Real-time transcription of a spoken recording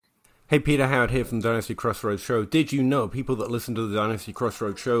Hey, Peter Howard here from the Dynasty Crossroads Show. Did you know people that listen to the Dynasty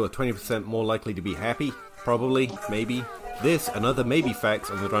Crossroads Show are 20% more likely to be happy? Probably, maybe. This and other maybe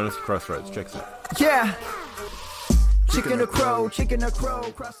facts on the Dynasty Crossroads. Check this out. Yeah. Chicken or crow,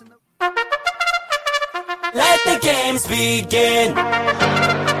 crossing the... Let the games begin.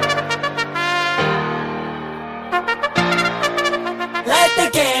 Let the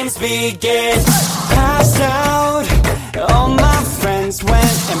games begin. Passed out, all my friends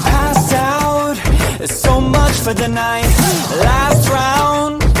went and passed out. There's so much for the night. Last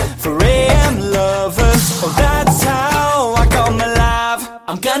round for AM lovers. Oh, that's how I come alive.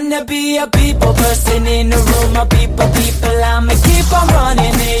 I'm gonna be a people person in the room. A people, I'ma keep on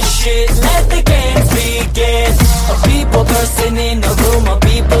running this shit. Let the games begin. A people person in the room. A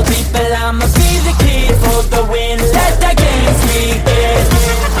people, I'ma be the kid for the win. Let the games begin.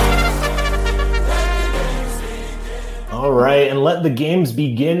 All right, and let the games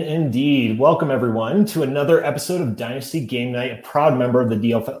begin indeed. Welcome, everyone, to another episode of Dynasty Game Night, a proud member of the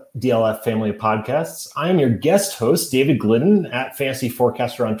DLF family of podcasts. I am your guest host, David Glidden, at Fantasy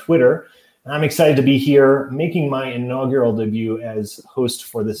Forecaster on Twitter. And I'm excited to be here making my inaugural debut as host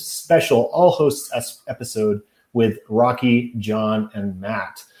for this special all-hosts episode with Rocky, John, and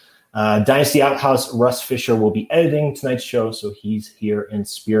Matt. Dynasty Outhouse Russ Fisher will be editing tonight's show, so he's here in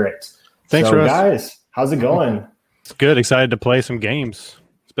spirit. Thanks, so, Russ. Guys, how's it going? It's good. Excited to play some games.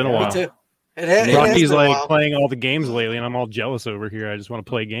 It's been a while. Me too. Rocky's like playing all the games lately, and I'm all jealous over here. I just want to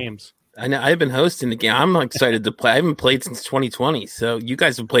play games. I know. I've been hosting the game. I'm excited to play. I haven't played since 2020, so you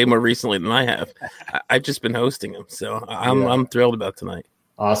guys have played more recently than I have. I've just been hosting them, so I'm thrilled about tonight.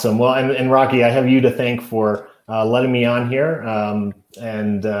 Awesome. Well, and Rocky, I have you to thank for letting me on here,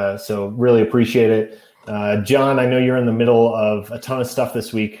 so really appreciate it. John, I know you're in the middle of a ton of stuff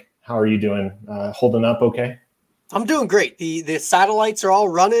this week. How are you doing? Holding up okay? I'm doing great. The satellites are all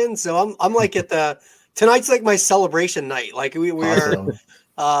running, so I'm like tonight's like my celebration night. Like we're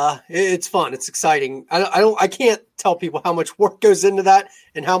awesome. It's fun. It's exciting. I can't tell people how much work goes into that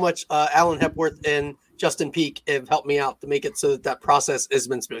and how much Alan Hepworth and Justin Peak have helped me out to make it so that process has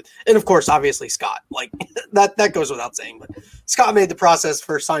been smooth. And of course, obviously Scott, like that goes without saying, but Scott made the process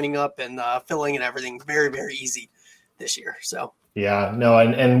for signing up and filling and everything very, very easy this year. So. Yeah, no,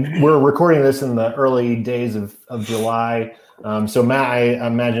 and we're recording this in the early days of July. So Matt, I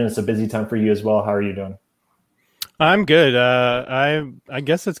imagine it's a busy time for you as well. How are you doing? I'm good. I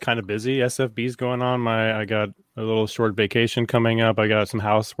guess it's kind of busy. SFB's going on. I got a little short vacation coming up. I got some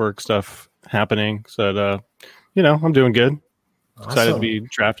housework stuff happening. So I'm doing good. Awesome. Excited to be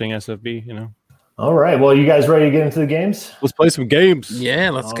drafting SFB, All right. Well, you guys ready to get into the games? Let's play some games. Yeah,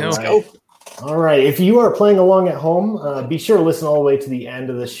 let's go. Let's go. All right. If you are playing along at home, be sure to listen all the way to the end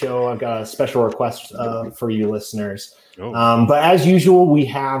of the show. I've got a special request for you listeners. But as usual, we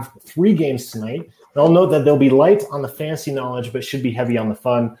have 3 games tonight. And I'll note that they'll be light on the fantasy knowledge, but should be heavy on the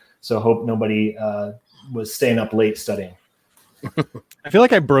fun. So hope nobody was staying up late studying. I feel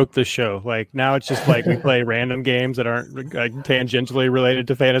like I broke the show. Like now it's just like we play random games that aren't tangentially related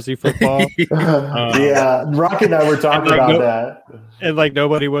to fantasy football. Yeah, Rocky and I were talking about that. And like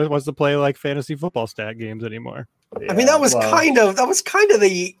nobody wants to play like fantasy football stat games anymore. Yeah, I mean, that was kind of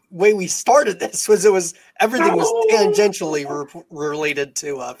the way we started this. Everything was tangentially related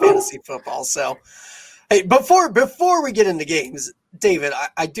to fantasy football. So, hey, before we get into games, David,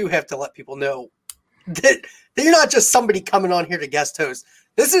 I do have to let people know that you're not just somebody coming on here to guest host.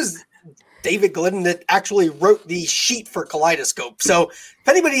 This is David Glidden that actually wrote the sheet for Kaleidoscope. So if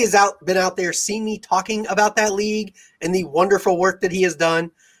anybody has been out there, seen me talking about that league and the wonderful work that he has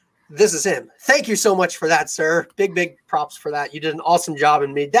done, this is him. Thank you so much for that, sir. Big props for that. You did an awesome job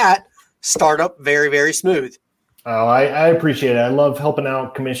and made that startup very, very smooth. Oh, I appreciate it. I love helping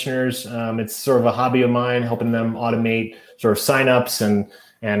out commissioners. It's sort of a hobby of mine, helping them automate sort of signups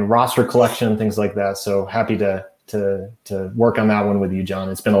and roster collection and things like that. So happy to work on that one with you, John.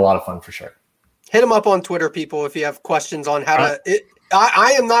 It's been a lot of fun for sure. Hit him up on Twitter, people, if you have questions on how to.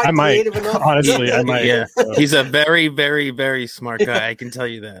 I am not creative enough. Honestly, I might. Yeah, he's a very, very, very smart guy. I can tell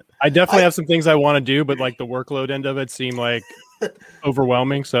you that. I definitely have some things I want to do, but like the workload end of it seemed like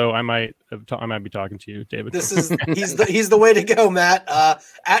overwhelming. So I might be talking to you, David. He's the way to go, Matt.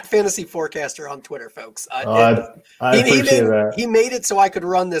 At Fantasy Forecaster on Twitter, folks. I appreciate that. He made it so I could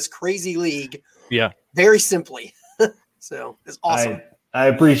run this crazy league. Yeah, very simply. So it's awesome. I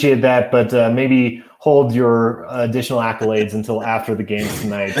appreciate that, but maybe hold your additional accolades until after the game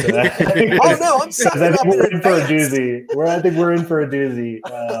tonight. Oh no, I'm setting up we're in in for a advance. doozy. I think we're in for a doozy.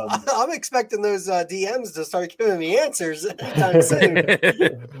 I'm expecting those DMs to start giving me answers anytime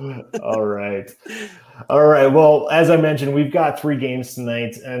soon. All right. Well, as I mentioned, we've got 3 games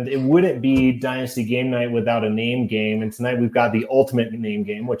tonight, and it wouldn't be Dynasty Game Night without a name game. And tonight we've got the ultimate name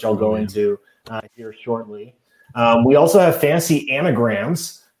game, which I'll go into here shortly. We also have fantasy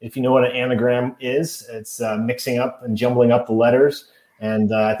anagrams. If you know what an anagram is, it's mixing up and jumbling up the letters.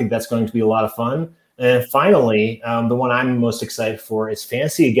 And I think that's going to be a lot of fun. And finally, the one I'm most excited for is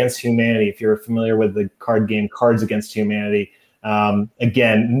Fantasy Against Humanity. If you're familiar with the card game Cards Against Humanity,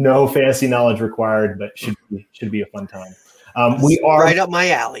 again, no fantasy knowledge required, but should be a fun time. We are right up my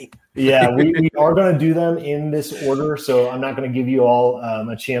alley. Yeah, we are going to do them in this order. So I'm not going to give you all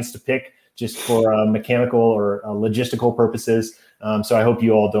a chance to pick just for mechanical or logistical purposes. So I hope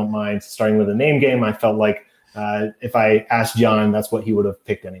you all don't mind starting with a name game. I felt like if I asked John, that's what he would have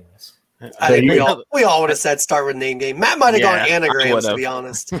picked anyways. I think we all would have said start with name game. Matt might have gone anagrams, to be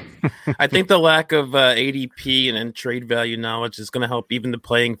honest. I think the lack of ADP and trade value knowledge is going to help even the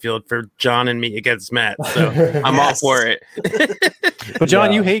playing field for John and me against Matt. So I'm all for it. But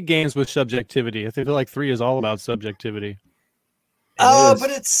John, you hate games with subjectivity. I feel like 3 is all about subjectivity. But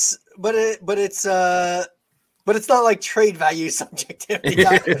it's not like trade value subjectivity.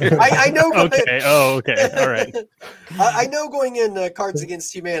 I know. Okay. Oh, okay. All right. I know going in Cards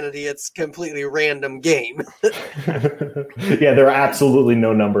Against Humanity, it's completely random game. Yeah, there are absolutely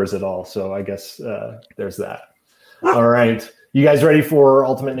no numbers at all. So I guess there's that. All right. You guys ready for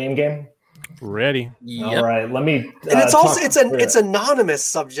Ultimate Name Game? Ready. Yep. All right. Let me. And it's also it's anonymous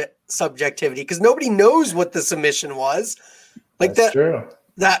subjectivity because nobody knows what the submission was. Like That's true.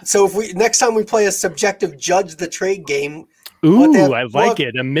 So if we next time we play a subjective judge the trade game. Ooh, I like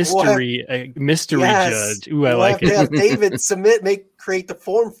it. A mystery judge. Ooh, I like it. Have David create the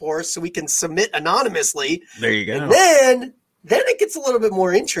form for us so we can submit anonymously. There you go. And then it gets a little bit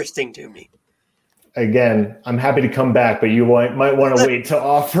more interesting to me. Again, I'm happy to come back, but you might want to wait to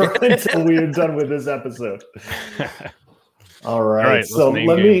offer until we're done with this episode. All right. So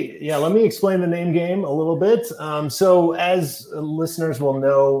let me explain the name game a little bit. So as listeners will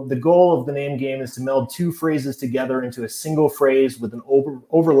know, the goal of the name game is to meld 2 phrases together into a single phrase with an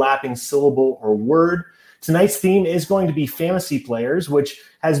overlapping syllable or word. Tonight's theme is going to be fantasy players, which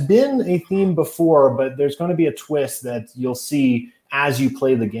has been a theme before, but there's going to be a twist that you'll see as you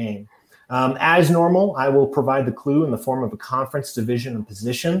play the game. As normal, I will provide the clue in the form of a conference, division, and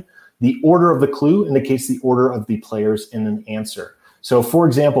position. The order of the clue indicates the order of the players in an answer. So, for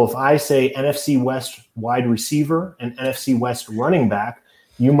example, if I say NFC West wide receiver and NFC West running back,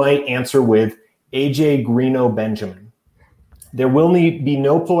 you might answer with AJ Greeno-Benjamin. There will be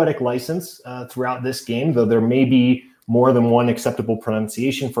no poetic license throughout this game, though there may be more than one acceptable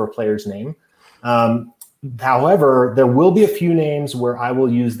pronunciation for a player's name. However, there will be a few names where I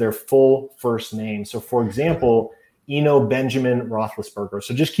will use their full first name. So, for example, Eno Benjamin Roethlisberger.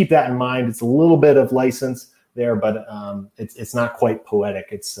 So just keep that in mind. It's a little bit of license there, but it's not quite poetic.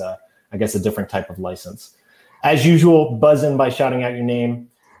 It's, I guess, a different type of license. As usual, buzz in by shouting out your name.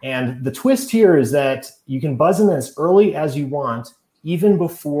 And the twist here is that you can buzz in as early as you want, even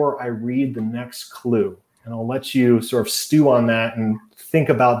before I read the next clue. And I'll let you sort of stew on that and think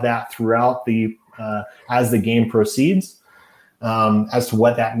about that throughout as the game proceeds as to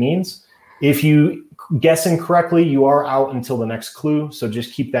what that means. If you guess incorrectly, you are out until the next clue. So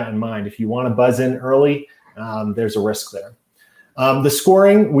just keep that in mind. If you want to buzz in early, there's a risk there. The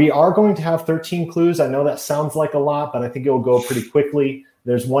scoring, we are going to have 13 clues. I know that sounds like a lot, but I think it will go pretty quickly.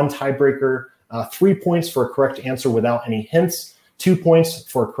 There's 1 tiebreaker, 3 points for a correct answer without any hints, 2 points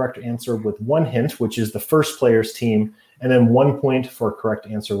for a correct answer with 1 hint, which is the first player's team, and then 1 point for a correct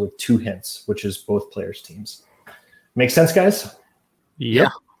answer with 2 hints, which is both players' teams. Make sense, guys? Yeah.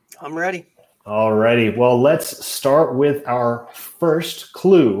 I'm ready. All righty. Well, let's start with our first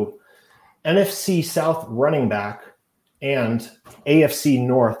clue. NFC South running back and AFC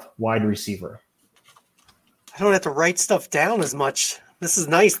North wide receiver. I don't have to write stuff down as much. This is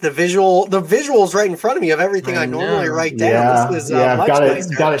nice. The visual's right in front of me of everything I normally write down. Yeah, this is I've much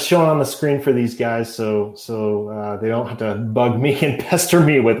nicer. got it shown on the screen for these guys, so they don't have to bug me and pester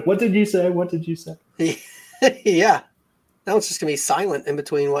me with what did you say? What did you say? Yeah. Now it's just gonna be silent in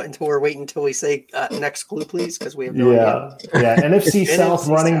between until we're waiting until we say next clue, please, because we have no idea. Yeah. NFC South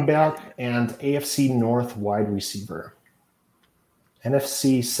running back and AFC North wide receiver.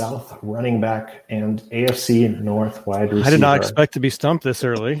 NFC South running back and AFC North wide receiver. I did not expect to be stumped this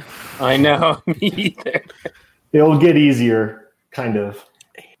early. I know. Me either. It'll get easier. kind of.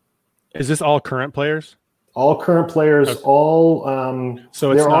 Is this all current players? All current players. Okay. All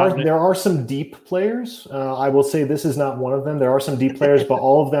So it's there are some deep players. I will say this is not one of them. There are some deep players, but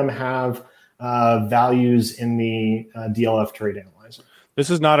all of them have values in the DLF trade analyzer. This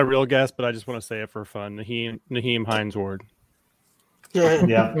is not a real guess, but I just want to say it for fun. Naheem Hines Ward.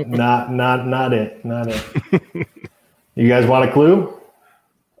 Yeah, not it. You guys want a clue?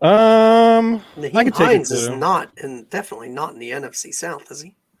 I Naheem could take Hines it is too. not, and definitely not in the NFC South, is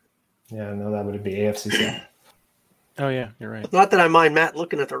he? Yeah, no, that would be AFC South. Oh yeah, you're right. Not that I mind Matt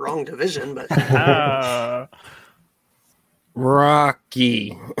looking at the wrong division, but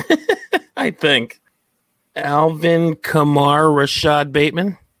Rocky. I think. Alvin Kamar Rashad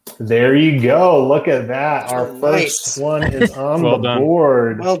Bateman. There you go. Look at that. Our Nice. first one is on Well the done.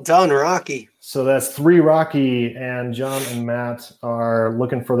 board. well done, Rocky. So that's 3 Rocky, and John and Matt are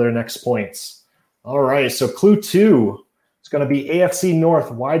looking for their next points. All right, so clue 2 is going to be AFC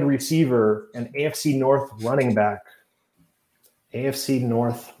North wide receiver and AFC North running back. AFC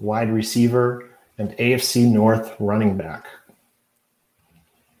North wide receiver and AFC North running back.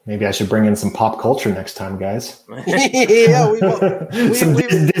 Maybe I should bring in some pop culture next time, guys. Yeah, Some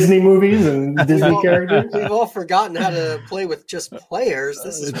Disney movies and Disney characters. We've all forgotten how to play with just players.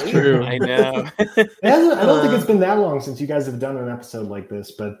 This is It's weird. true. I know. I don't think it's been that long since you guys have done an episode like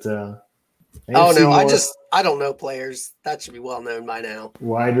this, but Oh AFC no, North I don't know players. That should be well known by now.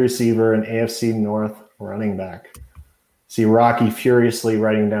 wide receiver and AFC North running back. See Rocky furiously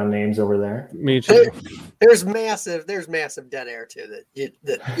writing down names over there. Me too. There's massive dead air too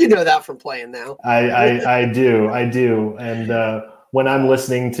that you know that from playing now. I do, and when I'm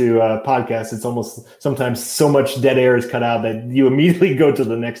listening to podcasts, it's almost sometimes so much dead air is cut out that you immediately go to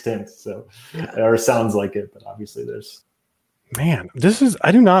the next hint. So, or sounds like it, but obviously there's. Man,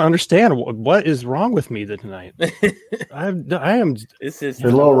 I do not understand what is wrong with me tonight. I am This is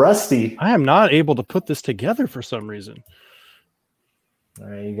You're a little rusty. I am not able to put this together for some reason. All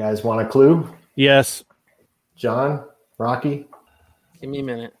right, you guys want a clue? Yes. John, Rocky. give me a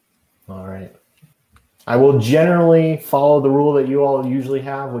minute. All right. I will generally follow the rule that you all usually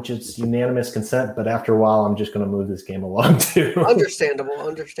have, which is unanimous consent. But after a while, I'm just going to move this game along too.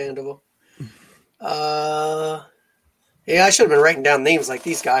 Understandable. Yeah, I should have been writing down names like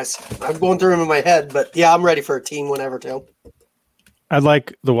these guys. I'm going through them in my head, but yeah, I'm ready for a team whenever too. I'd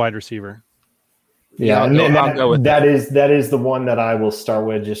like the wide receiver. Yeah, I'll go with that is the one that I will start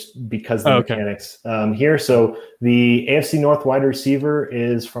with just because of the mechanics here. So the AFC North wide receiver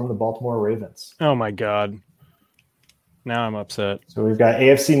is from the Baltimore Ravens. Oh my God. Now I'm upset. So we've got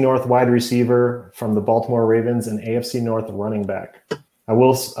AFC North wide receiver from the Baltimore Ravens and AFC North running back. I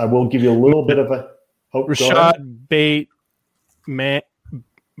will give you a little bit of a Rashad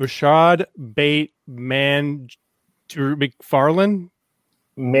Drew McFarland.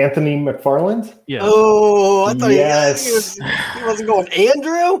 Anthony McFarland. Yeah. Oh, I thought Yes. he wasn't going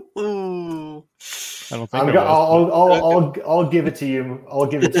Andrew. Ooh. I don't think I'll give it to you. I'll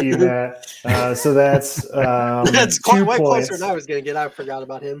give it to you, Matt. So that's That's 2 way points. closer than I was going to get. I forgot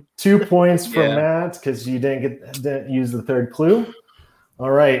about him. 2 points for Yeah. Matt because you didn't use the third clue.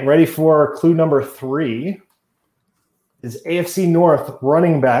 All right, ready for clue number 3. Is AFC North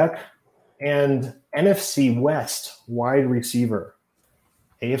running back and NFC West wide receiver.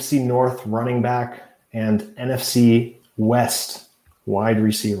 AFC North running back and NFC West wide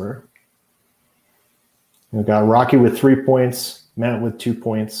receiver. We've got Rocky with 3 points, Matt with 2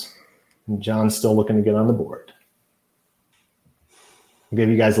 points, and John's still looking to get on the board. I'll give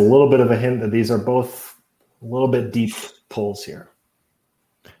you guys a little bit of a hint that these are both a little bit deep pulls here.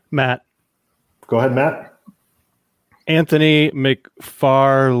 Matt. Go ahead, Matt. Anthony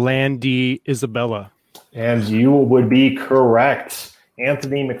McFarlandy Isabella. And you would be correct.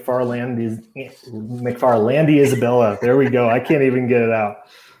 Anthony McFarlandy Isabella. There we go. I can't even get it out.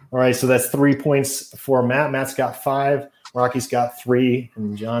 All right, so that's 3 points for Matt. Matt's got 5. Rocky's got 3.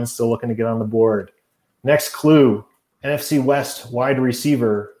 And John's still looking to get on the board. Next clue, NFC West wide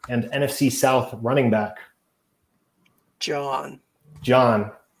receiver and NFC South running back. John.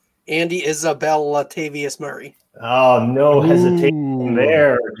 Andy Isabel Latavius Murray. Oh, no hesitation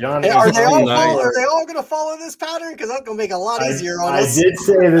there. John. Hey, are they all nice. going to follow this pattern? Because that's going to make it a lot easier on I us. did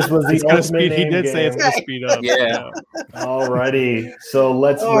say this was the ultimate He name did say it's game. going to speed up. Yeah. Alrighty. So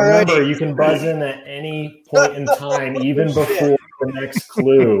let's Alrighty. remember you can buzz in at any point in time, even before the next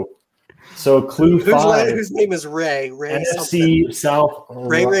clue. So clue 5. Whose name is Ray? Ray something. NFC South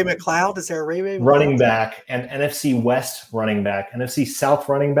Ray McLeod? Is there a Ray McLeod? running back and NFC West running back, NFC South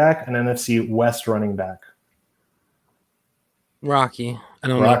running back and NFC West running back. Rocky. I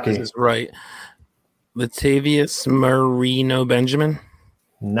don't know Rocky. if this is right. Latavius Marino Benjamin.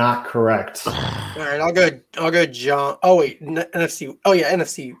 Not correct. All right, I'll go John. Oh wait, NFC. Oh yeah,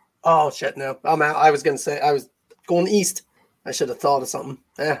 NFC. Oh shit, no, I'm out. I was going east. I should have thought of something.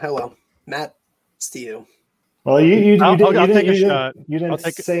 Oh well. Matt, it's to you. Well, you take a shot. You didn't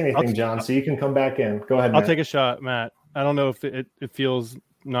say anything, John, so you can come back in. Go ahead, Matt. I'll take a shot, Matt. I don't know if it feels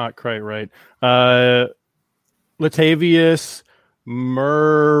not quite right. Latavius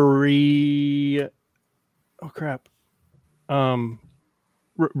Murray. Oh crap.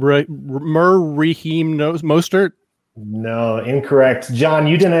 Raheem Mostert. No, incorrect. John,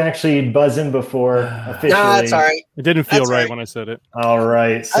 you didn't actually buzz in before officially. No, that's all right. It didn't feel right when I said it. All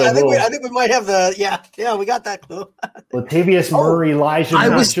right. So I think we might have yeah, we got that clue. Latavius Murray, Elijah I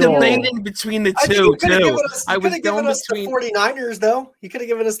was Mitchell. debating between the two, too. I was going between the 49ers, though. You could have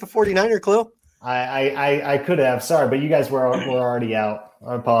given us the 49er clue. I could have. Sorry, but you guys were already out.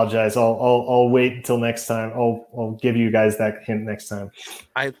 I apologize. I'll wait until next time. I'll give you guys that hint next time.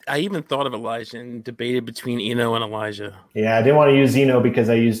 I even thought of Elijah and debated between Eno and Elijah. Yeah, I didn't want to use Eno because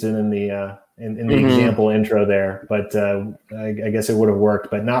I used it in the example intro there, but I guess it would have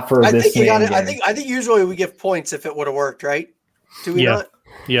worked, but not for this name game. I think usually we give points if it would have worked, right? Do we not?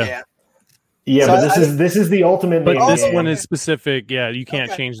 Yeah. Yeah, so but this is the ultimate. But this one is specific. Yeah, you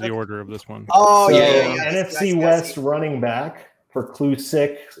can't change the order of this one. Oh, so, yeah. NFC West running back for clue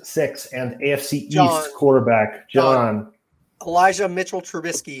six and AFC East quarterback, John. Elijah Mitchell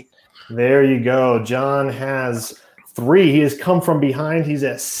Trubisky. There you go. John has 3. He has come from behind. He's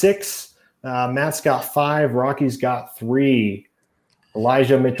at 6. Matt's got 5. Rocky's got 3.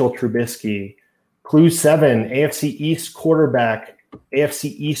 Elijah Mitchell Trubisky. Clue 7, AFC East quarterback,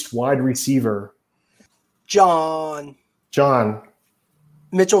 AFC East wide receiver. John.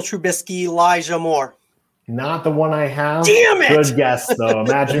 Mitchell Trubisky, Elijah Moore. Not the one I have. Damn it! Good guess though.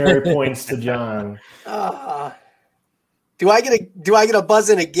 Imaginary points to John. Do I get a buzz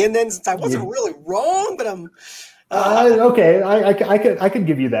in again then? Since I wasn't really wrong, but I'm. Okay, I could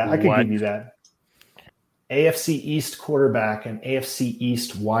give you that. I could give you that. AFC East quarterback and AFC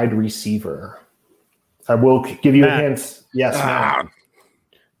East wide receiver. I will give you a hint. Yes, Matt.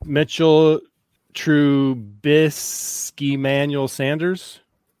 Mitchell Trubisky, Manuel Sanders.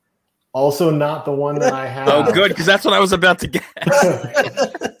 Also not the one that I have. Oh, good, because that's what I was about to guess.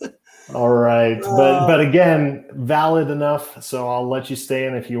 All right. But again, valid enough, so I'll let you stay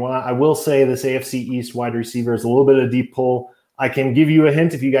in if you want. I will say this AFC East wide receiver is a little bit of a deep pull. I can give you a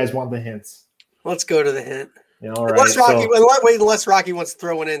hint if you guys want the hints. Let's go to the hint. Yeah, all right. Unless Rocky wants to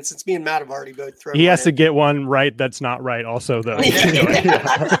throw one in, since me and Matt have already both thrown. He has to get one right that's not right also, though.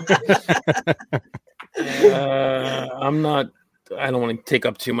 I don't want to take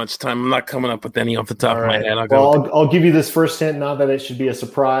up too much time. I'm not coming up with any off the top of my head. I'll give you this first hint, not that it should be a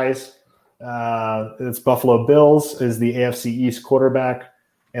surprise. It's Buffalo Bills is the AFC East quarterback,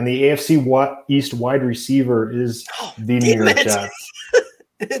 and the AFC East wide receiver is the New York Jets.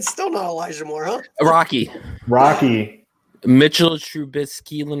 It's still not Elijah Moore, huh? Rocky. Mitchell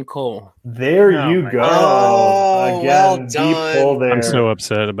Trubisky Cole. There you go. Oh, again, well deep done. pull there. I'm so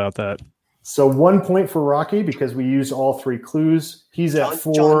upset about that. So 1 point for Rocky because we used all 3 clues. He's at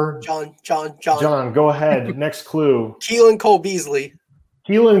 4. John. John, go ahead. Next clue. Keelan Cole Beasley.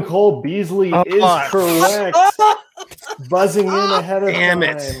 Keelan Cole Beasley is correct. Buzzing in ahead of time.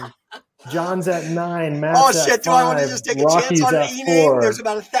 It. John's at 9. Matt's at 5. Do I want to just take a Rocky's chance on an at E-name? 4. There's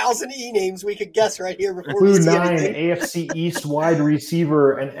about 1,000 E-names we could guess right here before Clue we see 9, anything. AFC East wide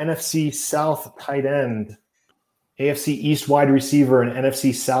receiver and NFC South tight end. AFC East wide receiver and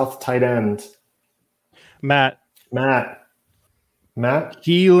NFC South tight end. Matt.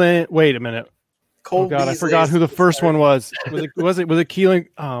 Keelan. Wait a minute. Cole God, Beasley I forgot who the first one was. Was it Keelan?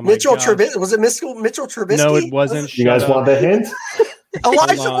 Oh, Mitchell Trubisky. Was it Mitchell Trubisky? No, it wasn't. You guys want the hint?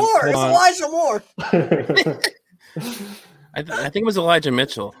 Elijah Moore. It's Elijah Moore. I think it was Elijah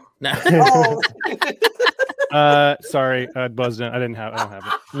Mitchell. No. Sorry, I buzzed in. I don't have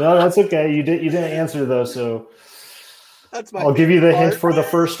it. No, that's okay. You didn't answer though, so That's I'll give you the hint for the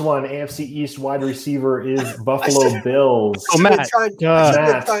first one. AFC East wide receiver is Buffalo Bills. Oh, Matt.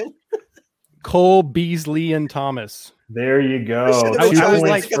 Cole Beasley and Thomas. There you go. I was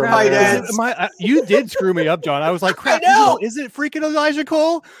like, you did screw me up, John. I was like, crap, is it freaking Elijah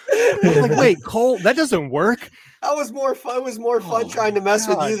Cole? I was like, wait, Cole, that doesn't work. That was more fun. It was more fun trying to mess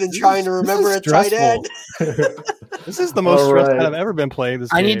with you than trying to remember a tight end. This is the most stressed I've ever been playing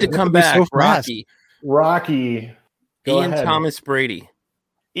this game. I need to come back. So Rocky. Ian Thomas Brady.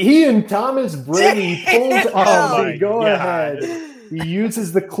 Ian Thomas Brady pulls off. Go ahead. He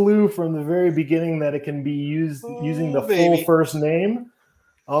uses the clue from the very beginning that it can be used using the full first name.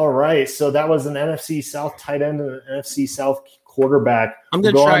 All right. So that was an NFC South tight end and an NFC South quarterback. I'm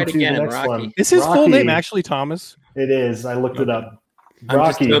going to try it again, Rocky. Is his full name actually Thomas? It is. I looked it up. I'm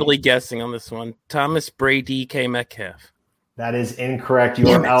Rocky. just totally guessing on this one. Thomas Brady K. Metcalf. That is incorrect. You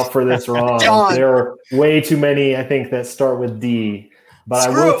are out for this wrong. There are way too many, I think, that start with D. But I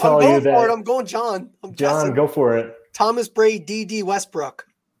will tell you that. I'm going John. John, go for it. Thomas Brady D.D. Westbrook.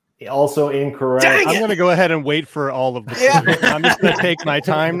 Also incorrect. I'm going to go ahead and wait for all of them. Yeah. I'm just going to take my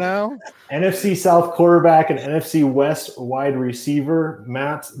time now. NFC South quarterback and NFC West wide receiver.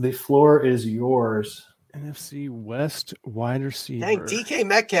 Matt, the floor is yours. NFC West wide receiver. Dang, DK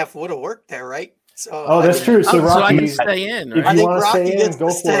Metcalf would have worked there, right? So, that's true. So, Rocky, so I can stay in. Right? If you want to stay in, go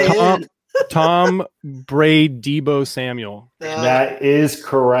for it. Tom Brady Samuel. That is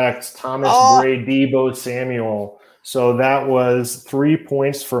correct. Thomas Brady Samuel. So that was 3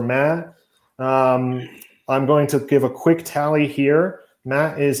 points for Matt. I'm going to give a quick tally here.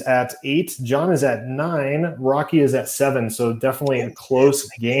 Matt is at 8. John is at 9. Rocky is at 7. So definitely a close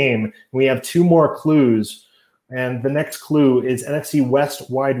game. We have 2 more clues. And the next clue is NFC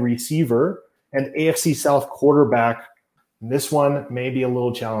West wide receiver and AFC South quarterback. This one may be a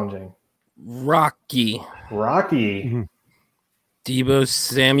little challenging. Rocky. Mm-hmm. Deebo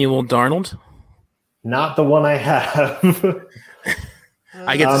Samuel Darnold. Not the one I have.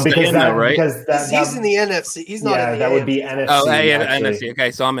 I get to stay in though, right? Because he's in the NFC. He's not in the that AFC. would be NFC. Oh, NFC.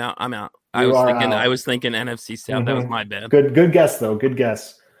 Okay, so I'm out. I was thinking NFC South. Mm-hmm. That was my bad. Good guess, though. Good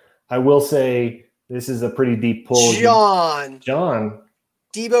guess. I will say this is a pretty deep pull. John.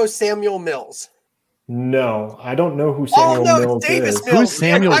 Deebo Samuel Mills. No, I don't know who Samuel Mills Davis is. Mills. Who's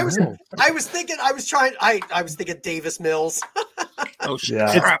Samuel Mills? I was thinking Davis Mills. Oh shit!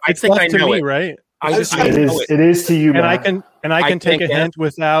 Yeah. I think I know it. Right? It is to you, Matt. And I can take a hint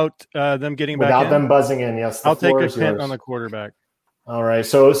without them getting back in. Without them buzzing in, yes. I'll take a hint on the quarterback. All right,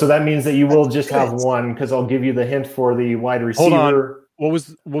 so that means that you will just have one because I'll give you the hint for the wide receiver. Hold on. What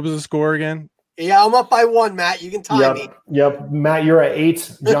was the score again? Yeah, I'm up by 1, Matt. You can tie me. Yep. Matt, you're at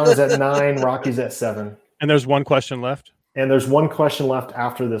 8. John is at 9. Rocky's at 7. And there's one question left? And there's one question left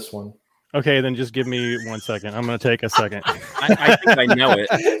after this one. Okay, then just give me 1 second. I'm going to take a second. I think I know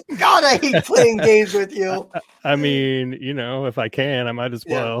it. God, I hate playing games with you. I mean, if I can, I might as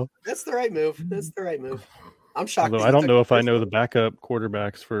well. That's the right move. I'm shocked. Although I don't know if I know the backup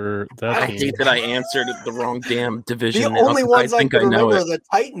quarterbacks for that team. I hate that I answered the wrong damn division. The only ones I can remember are the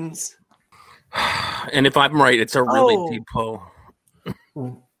Titans. And if I'm right, it's a really deep pull.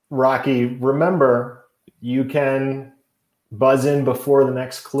 Rocky, remember, you can buzz in before the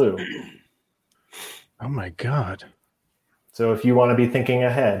next clue. Oh, my God. So if you want to be thinking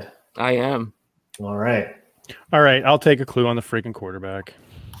ahead. I am. All right. I'll take a clue on the freaking quarterback.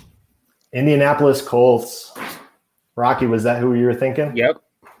 Indianapolis Colts. Rocky, was that who you were thinking? Yep.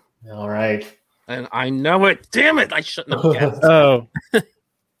 All right. And I know it. Damn it. I shouldn't have guessed. Oh.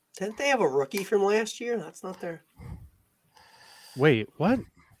 Didn't they have a rookie from last year? That's not there. Wait, what?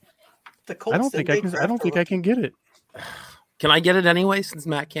 The Colts I don't think I can get it. Can I get it anyway since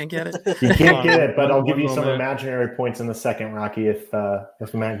Matt can't get it? You can't get it, but I'll give you some imaginary points in the second, Rocky, if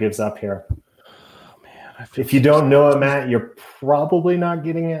Matt gives up here. Oh, man. If you don't know it, Matt, you're probably not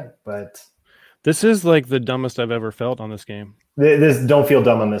getting it, but this is like the dumbest I've ever felt on this game. Don't feel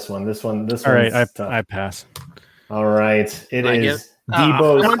dumb on this one. This one. All right, I pass. All right, it is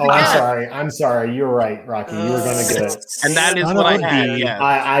Deebo's. I'm sorry. You're right, Rocky. You were going to get it, and that is what I had. Yeah.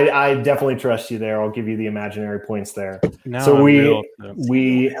 I definitely trust you there. I'll give you the imaginary points there. Now so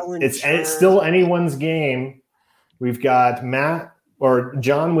it's still anyone's game. We've got Matt or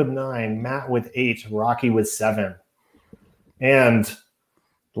John with 9, Matt with 8, Rocky with 7, and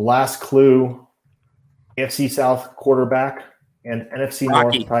the last clue: AFC South quarterback and NFC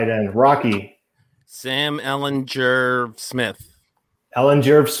North tight end. Rocky. Sam Ellinger Smith.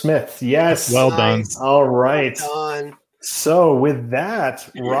 Ellinger Smith, yes. Well done. All right. Well done. So with that,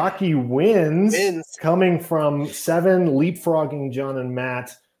 Rocky wins. Coming from 7, leapfrogging John and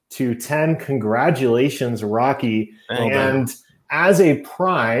Matt to 10. Congratulations, Rocky. And as a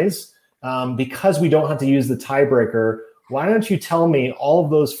prize, because we don't have to use the tiebreaker, why don't you tell me all of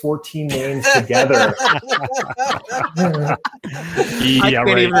those 14 names together? I can't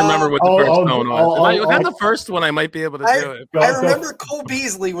even remember what the first one was. If I got the first one, I might be able to do it. I remember Cole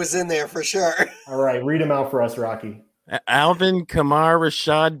Beasley was in there for sure. All right, read them out for us, Rocky. Alvin Kamara,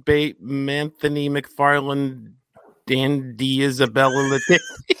 Rashad Bate, Anthony McFarland, Dandy Isabella.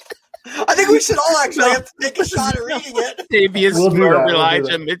 I think we should all actually have to take a shot at reading it. Davius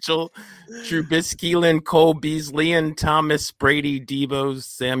Elijah Mitchell, Trubisky, Lynn, Cole, Beasley, and Thomas, Brady, Debo,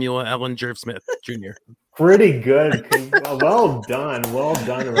 Samuel, Ellinger, Smith Jr. Pretty good. Well done,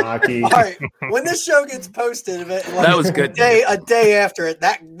 Rocky. All right, when this show gets posted, That was good. A day after it,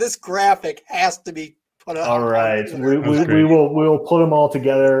 this graphic has to be put up. All right, we will put them all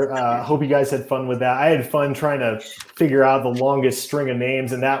together. Hope you guys had fun with that. I had fun trying to figure out the longest string of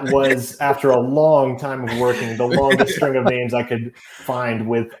names, and that was after a long time of working, the longest string of names I could find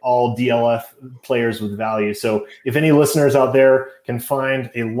with all DLF players with value. So if any listeners out there can find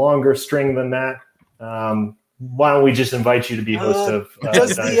a longer string than that, why don't we just invite you to be host of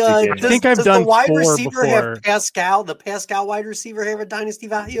does the wide receiver before. have Pascal? The Pascal wide receiver have a dynasty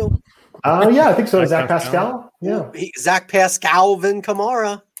value? Yeah, I think so. Zach Pascal. Yeah, Zach Pascal, Vin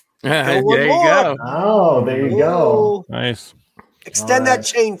Kamara. There you go. Oh, there you go. Nice. Extend that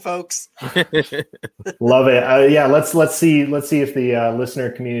chain, folks. Love it. Yeah, let's see if the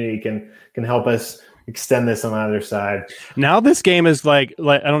listener community can help us extend this on either side. Now this game is like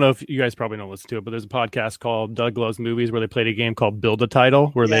I don't know if you guys probably don't listen to it, but there's a podcast called Doug Loves Movies where they played a game called Build a Title,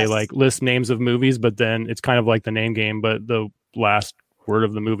 where they like list names of movies, but then it's kind of like the name game, but the last word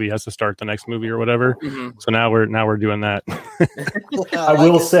of the movie has to start the next movie or whatever. Mm-hmm. So now we're doing that. I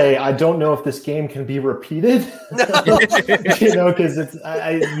will say I don't know if this game can be repeated. Because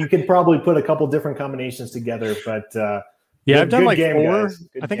you can probably put a couple different combinations together, but I've done like game, 4.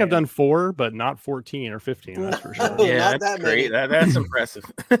 I think I've done 4, but not 14 or 15. That's for sure. Yeah, that's great. That's impressive.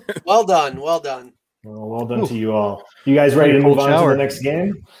 Well done. Well done to you all. You guys ready to move on to the next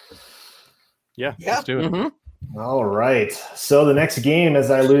game? Yeah. Let's do it. Mm-hmm. All right. So the next game,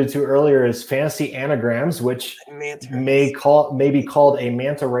 as I alluded to earlier, is Fantasy Anagrams, which may be called a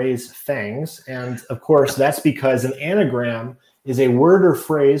manta ray's fangs. And of course, that's because an anagram is a word or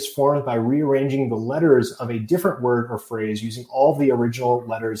phrase formed by rearranging the letters of a different word or phrase using all the original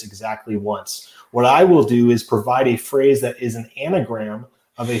letters exactly once. What I will do is provide a phrase that is an anagram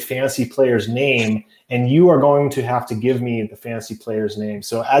of a fantasy player's name, and you are going to have to give me the fantasy player's name.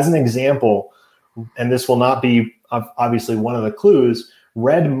 So as an example, and this will not be obviously one of the clues,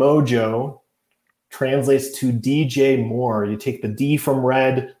 Red Mojo translates to DJ Moore. You take the D from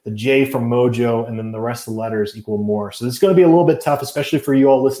Red, the J from Mojo, and then the rest of the letters equal more. So this is going to be a little bit tough, especially for you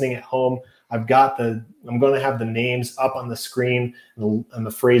all listening at home. I'm going to have the names up on the screen and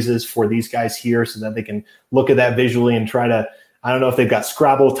the phrases for these guys here so that they can look at that visually and try to, I don't know if they've got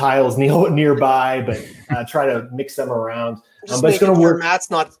Scrabble tiles nearby, but try to mix them around. But it's going to work.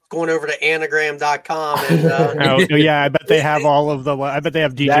 Matt's not going over to anagram.com. And, I bet they have I bet they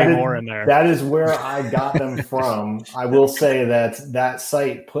have DJ Moore in there. That is where I got them from. I will say that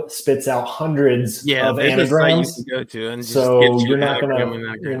site spits out hundreds of anagrams. You can go to and so you're not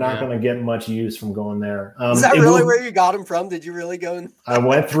going to get much use from going there. Is that really where you got them from? Did you really go? I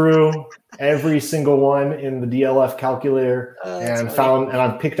went through every single one in the DLF calculator and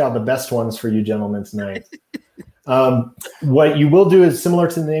I've picked out the best ones for you gentlemen tonight. What you will do is similar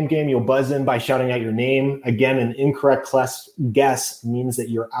to the name game. You'll buzz in by shouting out your name. Again, an incorrect guess means that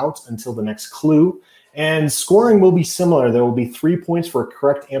you're out until the next clue. And scoring will be similar. There will be 3 points for a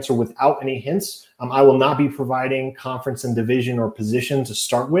correct answer without any hints. I will not be providing conference and division or position to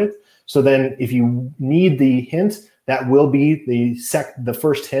start with. So then if you need the hint, that will be the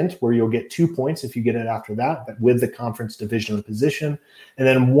first hint where you'll get 2 points if you get it after that, but with the conference, division, and position. And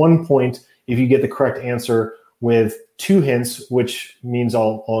then 1 point if you get the correct answer with 2 hints, which means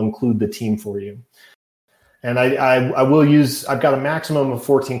I'll include the team for you. And I will use, I've got a maximum of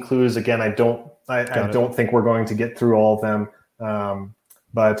 14 clues. Again, I don't think we're going to get through all of them.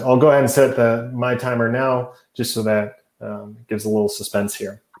 But I'll go ahead and set my timer now, just so that it gives a little suspense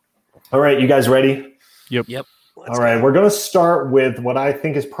here. All right, you guys ready? Yep. All right, we're going to start with what I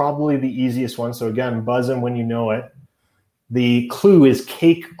think is probably the easiest one. So again, buzz in when you know it. The clue is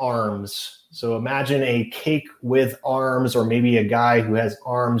cake arms. So imagine a cake with arms, or maybe a guy who has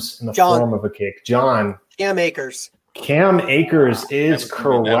arms in the form of a cake. John. Cam Akers. Cam Akers is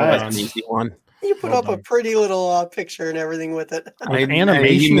correct. An easy one. You put up a pretty little picture and everything with it.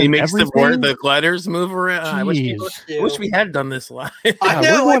 Animation. He makes the letters move around. I wish we had done this live. I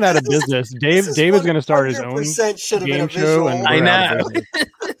know, we're going out of business. David's going to start his own game show. And I know.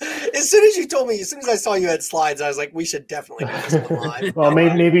 As soon as I saw you had slides, I was like, we should definitely do this live. Well,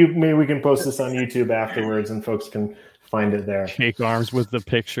 maybe we can post this on YouTube afterwards and folks can find it there. Cake arms with the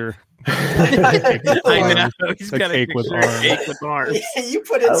picture. I know. He's got a cake with arms. You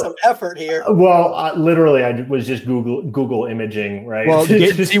put in some effort here. Well, literally, I was just Google imaging, right? Well,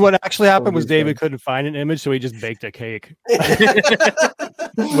 see what actually happened was David couldn't find an image, so he just baked a cake.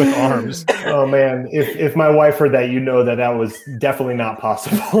 with arms. Oh man, if my wife heard that, you know that was definitely not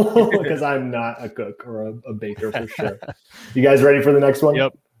possible because I'm not a cook or a baker for sure. You guys ready for the next one?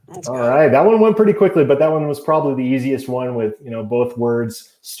 Yep. All right, that one went pretty quickly, but that one was probably the easiest one with both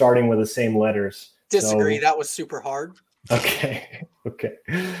words starting with the same letters. Disagree. That was super hard. Okay.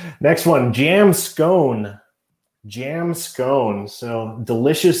 Next one, jam scone. Jam scone. So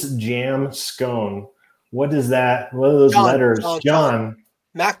delicious jam scone. What is that? What are those letters? John.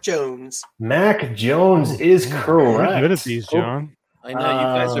 Mac Jones. Mac Jones is correct. Good at these, John. I know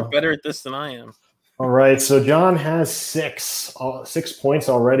you guys are better at this than I am. All right, so John has 6 points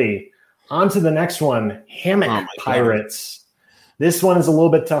already. On to the next one, hammock pirates. This one is a little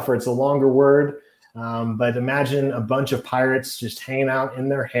bit tougher. It's a longer word, but imagine a bunch of pirates just hanging out in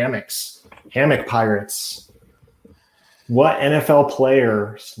their hammocks. Hammock pirates. What NFL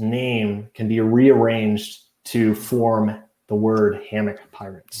player's name can be rearranged to form the word hammock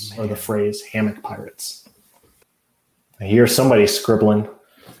pirates or the phrase hammock pirates? I hear somebody scribbling.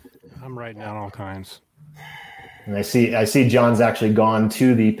 I'm writing down all kinds. And I see John's actually gone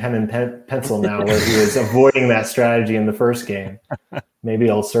to the pen and pencil now where he was avoiding that strategy in the first game. Maybe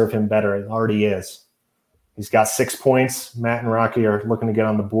it'll serve him better. It already is. He's got 6 points. Matt and Rocky are looking to get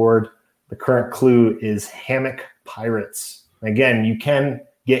on the board. The current clue is hammock pirates. Again, you can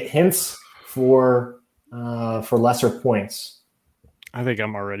get hints for lesser points. I think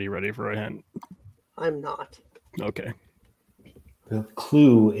I'm already ready for a hint. I'm not. Okay. The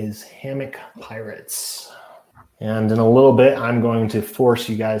clue is hammock pirates. And in a little bit, I'm going to force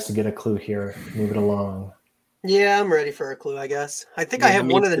you guys to get a clue here. Move it along. Yeah, I'm ready for a clue, I guess. I think I have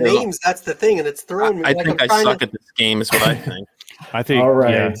one of the names. That's the thing, and it's thrown me. I think I suck at this game is what I think. I think. All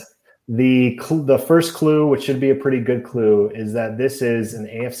right. Yeah. The first clue, which should be a pretty good clue, is that this is an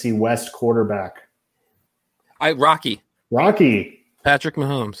AFC West quarterback. Rocky. Patrick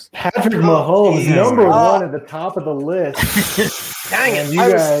Mahomes. Patrick Mahomes, number one at the top of the list. Dang it! And you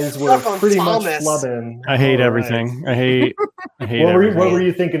guys were pretty much flubbing. I hate everything. I hate what were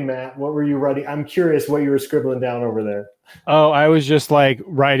you thinking, Matt? What were you writing? I'm curious what you were scribbling down over there. Oh, I was just like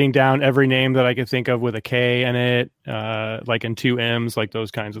writing down every name that I could think of with a K in it, like in 2 M's, like those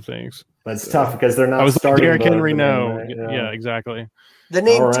kinds of things. But it's tough because they're not. I was starting like Derrick Henry. No, right? yeah, exactly. The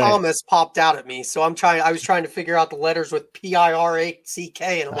name Thomas popped out at me, so I was trying to figure out the letters with Pirack,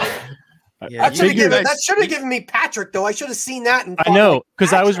 and I'm like, that should have given me Patrick, though. I should have seen that. And I know,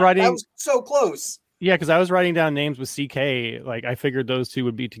 because I was writing. That was so close. Yeah, because I was writing down names with CK. Like I figured those two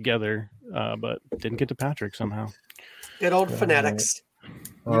would be together, but didn't get to Patrick somehow. Good old phonetics.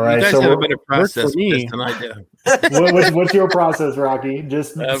 All right, you guys so have a better process for this than I do. What's your process, Rocky?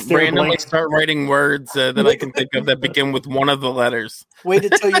 Just randomly start writing words that I can think of that begin with one of the letters. Wait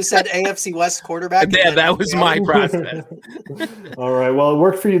until you said AFC West quarterback. Yeah, that was my process. All right, well, it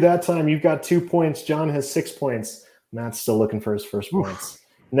worked for you that time. You've got 2 points. John has 6 points. Matt's still looking for his first points.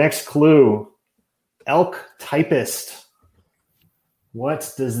 Next clue, elk typist.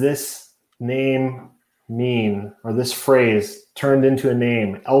 What does this name mean, or this phrase turned into a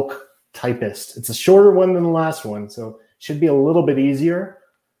name? Elk typist. It's a shorter one than the last one, so it should be a little bit easier.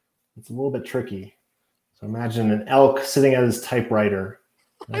 It's a little bit tricky. So imagine an elk sitting at his typewriter.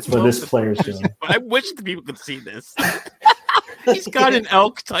 That's what this player's doing. I wish the people could see this. He's got an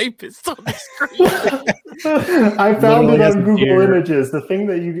elk typist on the screen. I found it on Google Images. The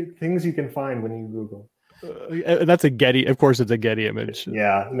things you can find when you Google. That's a Getty. Of course, it's a Getty image.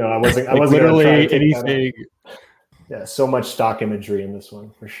 Yeah, no, I wasn't. I like wasn't literally anything. Yeah, so much stock imagery in this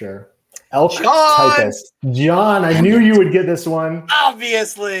one for sure. Elk typist. John, I knew you would get this one.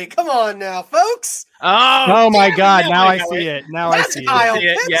 Obviously, come on now, folks. Oh my God! Now I see it. Now I see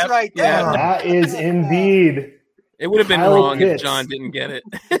it. That's right there. Yeah, that is indeed. It would have been Kyle wrong Pitts. if John didn't get it.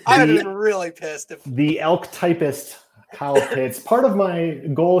 I would have been really pissed if the elk typist, Kyle Pitts. Part of my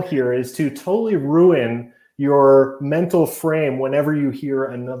goal here is to totally ruin your mental frame whenever you hear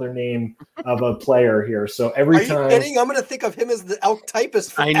another name of a player here. So every time. Are you kidding? I'm going to think of him as the elk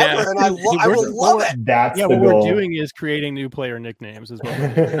typist forever, and I will love it. That's what goal. we're doing is creating new player nicknames as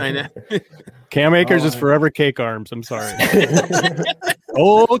well. I know. Cam Akers is forever Cake Arms. I'm sorry.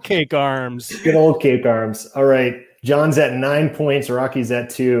 Old Cake Arms. Good old Cake Arms. All right. John's at 9 points. Rocky's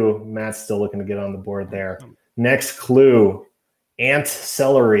at 2. Matt's still looking to get on the board there. Next clue, ant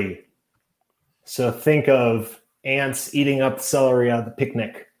celery. So think of ants eating up celery at the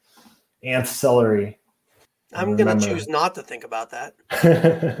picnic. Ant celery. I'm going to choose not to think about that.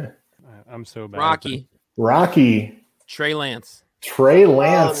 I'm so bad. Rocky. Trey Lance. Trey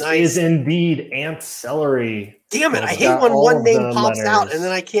Lance is indeed ant celery. Damn it. I hate when one name pops out and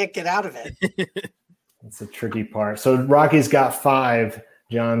then I can't get out of it. That's the tricky part. So Rocky's got 5.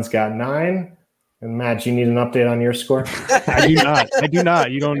 John's got 9. And Matt, you need an update on your score? I do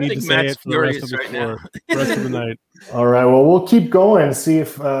not. You don't need to say Matt's it for the rest of the furious right the rest of the night. All right. Well, we'll keep going. See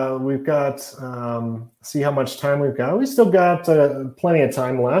if we've got. See how much time we've got. We still got plenty of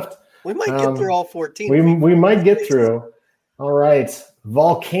time left. We might get through all 14. We might get through. All right.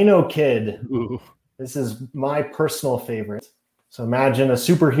 Volcano Kid. Ooh. This is my personal favorite. So imagine a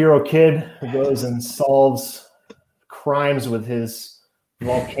superhero kid who goes and solves crimes with his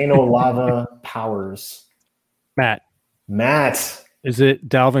volcano lava powers. Matt. Is it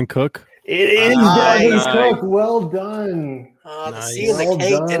Dalvin Cook? It is Dalvin Cook. Well done. The C and the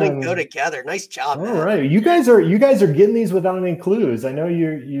K didn't go together. Nice job. All Matt. right, you guys are getting these without any clues. I know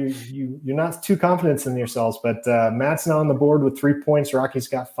you're not too confident in yourselves, but Matt's now on the board with 3 points. Rocky's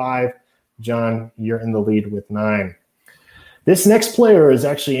got 5. John, you're in the lead with 9. This next player is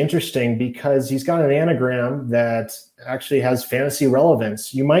actually interesting because he's got an anagram that actually has fantasy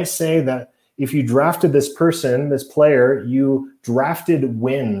relevance. You might say that if you drafted this player, you drafted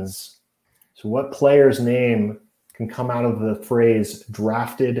wins. So what player's name can come out of the phrase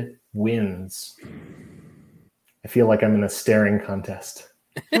drafted wins? I feel like I'm in a staring contest.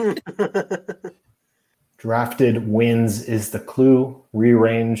 Drafted wins is the clue.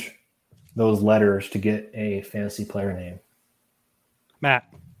 Rearrange those letters to get a fantasy player name.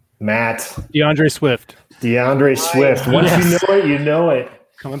 Matt. DeAndre Swift. Once you know it, you know it.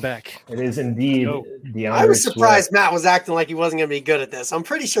 Coming back. It is indeed DeAndre I was surprised Swift. Matt was acting like he wasn't going to be good at this. I'm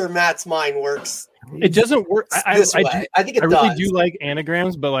pretty sure Matt's mind works. It doesn't work. I think it I does. really do like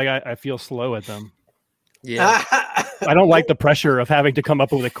anagrams, but I feel slow at them. Yeah. I don't like the pressure of having to come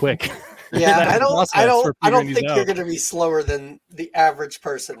up with it quick. Yeah, I don't think you're you're going to be slower than the average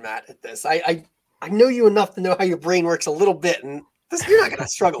person, Matt, at this. I know you enough to know how your brain works a little bit, and you're not going to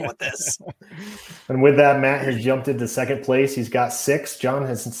struggle with this. And with that, Matt has jumped into second place. He's got 6. John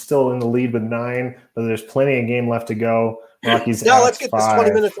is still in the lead with 9, but there's plenty of game left to go. Rocky's at let's get 5. this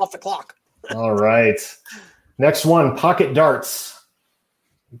 20 minutes off the clock. All right. Next one, pocket darts.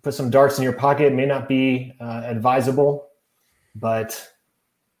 You put some darts in your pocket. It may not be advisable, but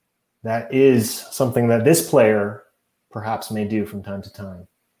that is something that this player perhaps may do from time to time.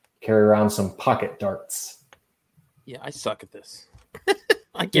 Carry around some pocket darts. Yeah, I suck at this.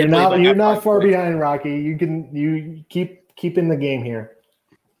 You're not far behind, Rocky. You keep in the game here.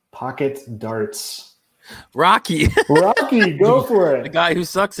 Pocket darts. Rocky, go for it. The guy who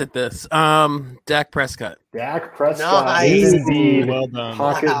sucks at this. Dak Prescott. Nice. Indeed. Well done.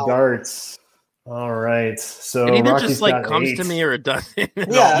 Pocket darts. All right. So It either Rocky's just got comes 8. to me or it doesn't.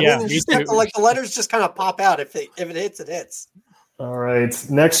 Yeah, Yeah, you me just have too. to, the letters just kind of pop out. If it hits, it hits. All right.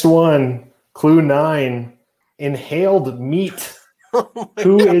 Next one. Clue 9. Inhaled meat.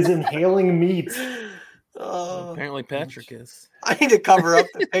 Who is inhaling meat? Apparently Patrick is. I need to cover up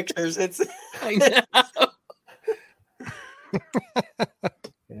the pictures. I know.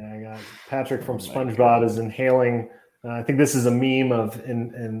 Yeah, I got Patrick from SpongeBob is inhaling. I think this is a meme of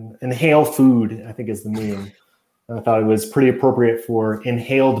inhale food, I think is the meme. And I thought it was pretty appropriate for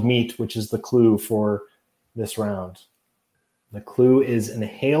inhaled meat, which is the clue for this round. The clue is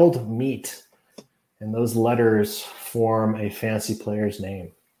inhaled meat. And those letters form a fantasy player's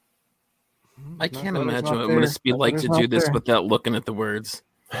name. I can't imagine what it must be like to do this without looking at the words.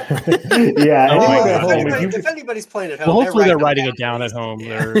 If anybody's playing at home, Well, hopefully they're writing it down at home.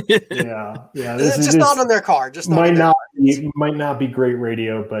 Yeah. This is just not on their car. Might not be great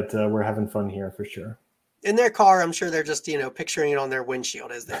radio, but we're having fun here for sure. In their car, I'm sure they're just picturing it on their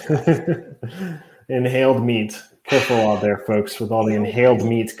windshield as they drive. Inhaled meat. Careful out there, folks, with all the inhaled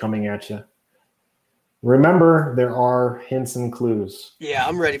meat coming at you. Remember, there are hints and clues. Yeah,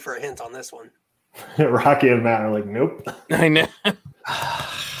 I'm ready for a hint on this one. Rocky and Matt are like, nope. I know.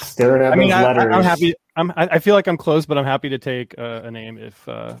 Staring at those letters. I'm happy. I feel like I'm close, but I'm happy to take a name if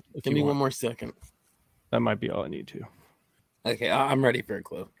Give me one more second. That might be all I need to. Okay, I'm ready for a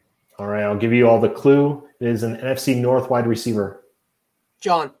clue. All right, I'll give you all the clue. It is an NFC North wide receiver.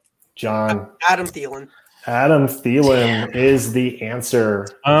 John. Adam Thielen is the answer.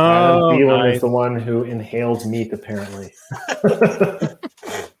 Oh, Adam Thielen nice. is the one who inhales meat, apparently.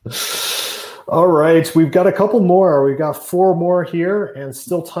 All right, we've got a couple more. We've got 4 more here and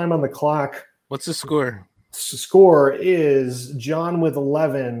still time on the clock. What's the score? Score is John with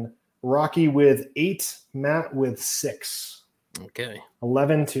 11, Rocky with 8, Matt with 6. Okay.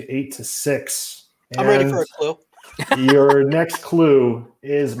 11 to 8 to 6. I'm ready for a clue. Your next clue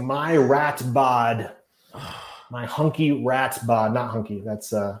is my rat bod. My hunky rat bod. Not hunky. That's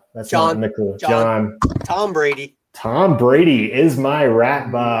John, not in the clue. John. Tom Brady. Tom Brady is my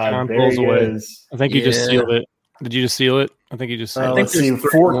rat bod. John there pulls he away. is. I think you just sealed it. Did you just seal it? I think you just said. Let's see, there's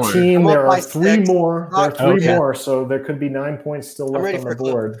 14. more. There I'm up by are three 6. more. There are three Okay. more, so there could be 9 points still I'm left ready on for the a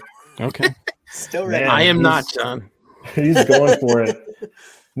clue. board. Okay. Still ready. Man. I am he's- not, John. He's going for it.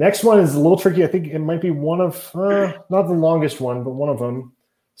 Next one is a little tricky. I think it might be one of, not the longest one, but one of them.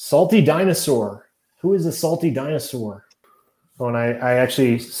 Salty dinosaur. Who is a salty dinosaur? Oh, and I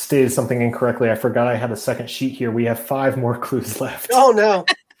actually stated something incorrectly. I forgot I had a second sheet here. We have 5 more clues left. Oh no.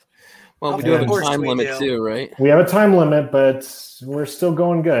 Well, we Of do have a course time we limit do. too, right? We have a time limit, but we're still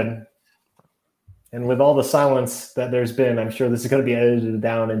going good. And with all the silence that there's been, I'm sure this is going to be edited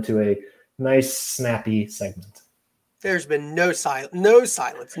down into a nice, snappy segment. There's been no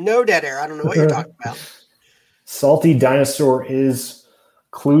silence, no dead air. I don't know what you're talking about. Salty dinosaur is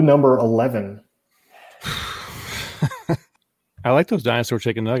clue number 11. I like those dinosaur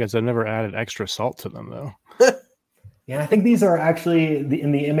chicken nuggets. I've never added extra salt to them though. Yeah, I think these are actually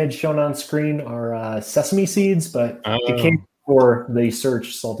in the image shown on screen are sesame seeds, but it came for the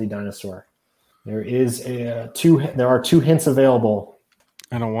search salty dinosaur. There is there are 2 hints available.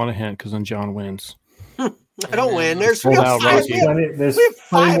 I don't want a hint because then John wins. I don't win. There's Hold out, five. Rocky. We have, There's we have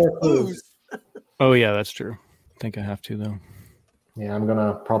 5 more clues. Oh yeah, that's true. I think I have to though. Yeah, I'm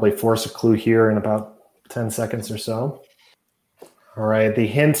gonna probably force a clue here in about 10 seconds or so. All right, the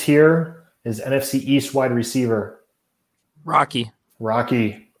hint here is NFC East wide receiver. Rocky.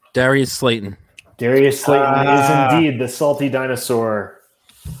 Darius Slayton is indeed the salty dinosaur.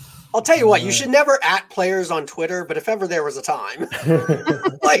 I'll tell you what. You should never @ players on Twitter, but if ever there was a time,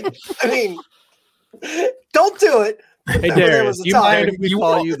 don't do it. Hey If ever there Darius, was a do you time. mind if we You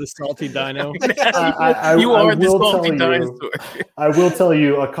call are- you the salty dino? You are the will salty tell you- dinosaur. I will tell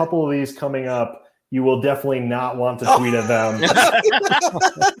you a couple of these coming up. You will definitely not want to tweet at them.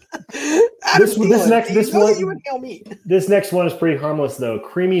 This one- You and Hail me. This next one is pretty harmless though.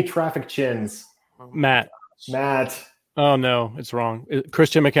 Creamy traffic chins. Matt. Oh no, it's wrong.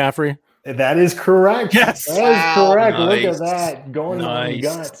 Christian McCaffrey. That is correct. Yes. That is correct. Nice. Look at that. Going on Nice.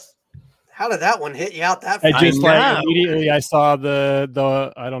 guts. How did that one hit you out that I fast? just know. immediately I saw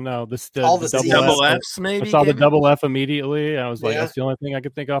the I don't know All the double, Double F. F's, maybe. I saw the Gabe? double F immediately. I was like, Yeah. that's the only thing I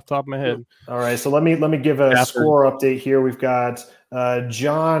could think off the top of my head. All right, so let me give a Stafford. score update here. We've got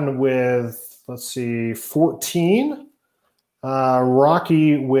John with 14,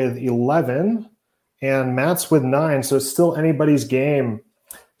 Rocky with 11, and Matt's with 9. So it's still anybody's game.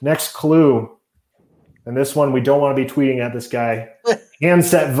 Next clue, and this one we don't want to be tweeting at this guy.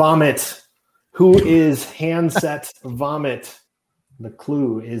 Handset vomit. Who is handset vomit? The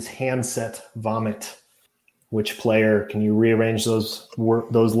clue is handset vomit. Which player? Can you rearrange those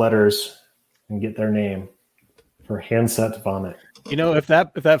letters and get their name for handset vomit? You know, if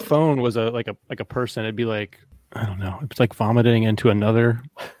that phone was like a person, it'd be like, I don't know, it's like vomiting into another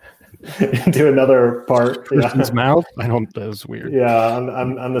Into another part. person's mouth. That's weird. Yeah,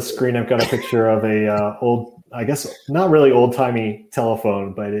 on the screen I've got a picture of a old, I guess not really old timey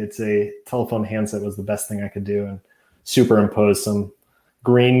telephone, but it's a telephone handset was the best thing I could do, and superimpose some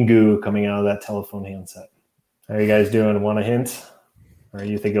green goo coming out of that telephone handset. How are you guys doing? Want a hint? Or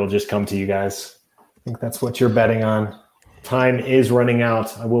you think it'll just come to you guys? I think that's what you're betting on. Time is running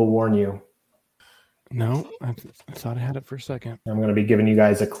out. I will warn you. No, I thought I had it for a second. I'm going to be giving you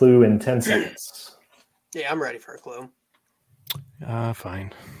guys a clue in 10 seconds. Yeah, I'm ready for a clue.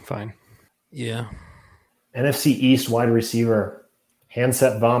 Fine. Yeah. NFC East wide receiver,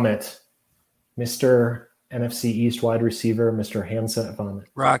 handset vomit. Mr. NFC East wide receiver, Mr. Handset vomit.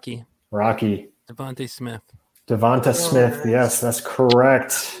 Rocky. Devonta Smith. Smith. Yes, that's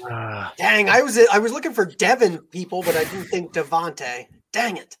correct. Dang, I was looking for Devin people, but I didn't think Devontae.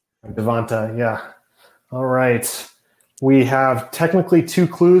 Dang it. Devonta, yeah. All right. We have technically 2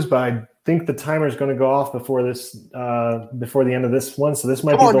 clues, but I think the timer is going to go off before the end of this one. So this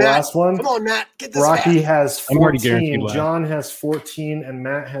might be the last one. Come on, Matt. Get this Rocky fast. has I'm already guaranteed 14, last. John has 14, and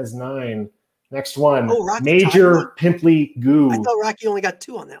Matt has 9. Next one. Oh, Rocky Major tied pimply goo. I thought Rocky only got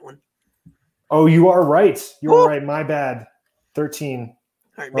 2 on that one. Oh, you are right. You are Woo! right. My bad. 13.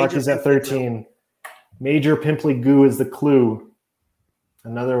 All right, Rocky's at 13. Major pimply goo is the clue.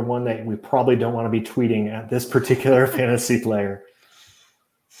 Another one that we probably don't want to be tweeting at this particular fantasy player.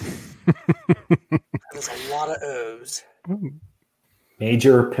 There's a lot of O's.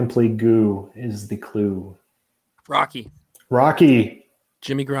 Major pimply goo is the clue. Rocky. Jimmy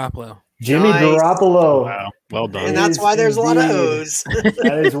Jimmy Garoppolo. Garoppolo. Wow, well done. And that's why there's a lot of Indeed. O's.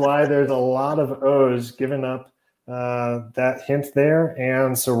 That is why there's a lot of O's given up that hint there.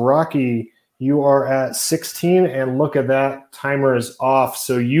 And so, Rocky, you are at 16, and look at that. Timer is off.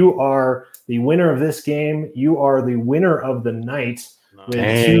 So you are the winner of this game. You are the winner of the night.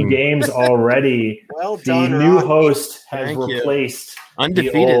 with 2 games already. Well the done, new Rocky. host has Thank you. replaced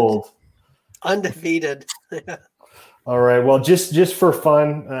Undefeated. the old. Undefeated. All right. Well, just for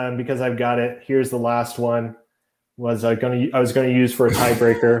fun, because I've got it. Here's the last one. I was going to use for a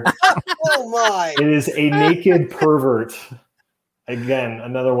tiebreaker. Oh my! It is a naked pervert. Again,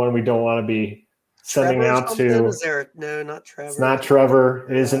 another one we don't want to be sending Trevor out something? to. Is there? No, not Trevor. It's not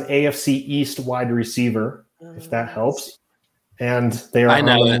Trevor. It is an AFC East wide receiver, if that helps. And they are. I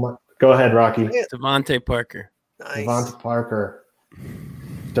know it. Go ahead, Rocky. Devontae Parker. Nice.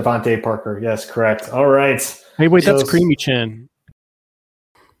 Devontae Parker. Yes, correct. All right. Hey, wait, So- that's Creamy Chin.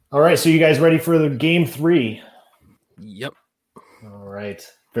 All right. So you guys ready for the game 3? Yep. All right.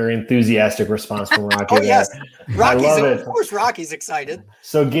 Very enthusiastic response from Rocky. Oh there. yes, Rocky's. love Of it. course, Rocky's excited.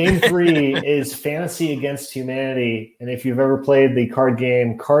 So game 3 is Fantasy Against Humanity. And if you've ever played the card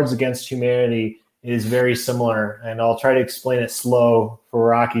game Cards Against Humanity, it is very similar. And I'll try to explain it slow for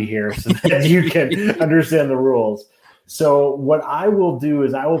Rocky here so that you can understand the rules. So what I will do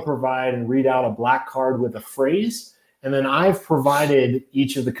is I will provide and read out a black card with a phrase. And then I've provided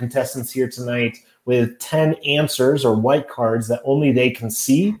each of the contestants here tonight with 10 answers or white cards that only they can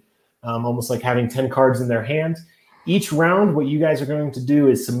see, almost like having 10 cards in their hand. Each round, what you guys are going to do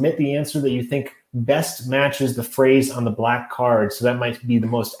is submit the answer that you think best matches the phrase on the black card. So that might be the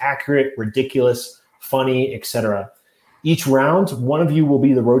most accurate, ridiculous, funny, etc. Each round, one of you will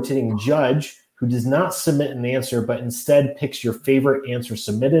be the rotating judge who does not submit an answer, but instead picks your favorite answer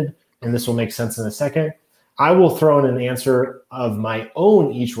submitted. And this will make sense in a second. I will throw in an answer of my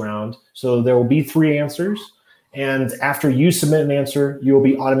own each round. So there will be 3 answers. And after you submit an answer, you will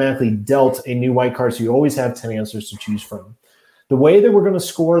be automatically dealt a new white card. So you always have 10 answers to choose from. The way that we're going to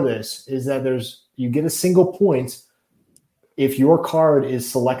score this is that you get a single point if your card is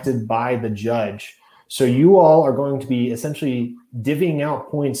selected by the judge. So you all are going to be essentially divvying out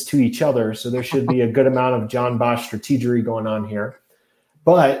points to each other. So there should be a good amount of John Bosch strategery going on here.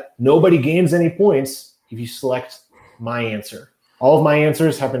 But nobody gains any points if you select my answer. All of my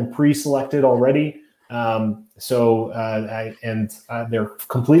answers have been pre-selected already. They're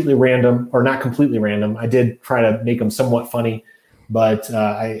completely random, or not completely random. I did try to make them somewhat funny, but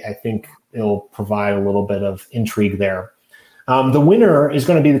I think it'll provide a little bit of intrigue there. The winner is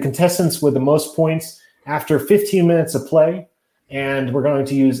going to be the contestants with the most points after 15 minutes of play, and we're going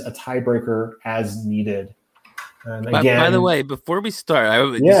to use a tiebreaker as needed. And again, By the way, before we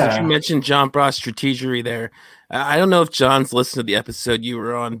start, since you mentioned John Bross strategery there, I don't know if John's listened to the episode you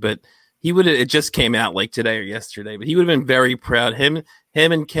were on, but he would. It just came out like today or yesterday, but he would have been very proud. Him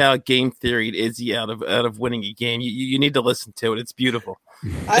and Cal game theoried Izzy out of winning a game. You need to listen to it. It's beautiful.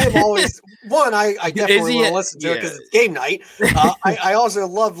 I have always I definitely want to listen to it because it's game night. I also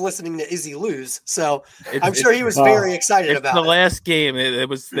love listening to Izzy lose, so I'm sure he was very excited about the it. last game. It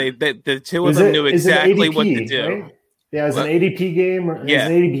was the two of them knew exactly what to do. Right? Yeah, it was an ADP game. It was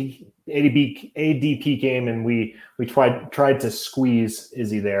an ADP game, and we tried to squeeze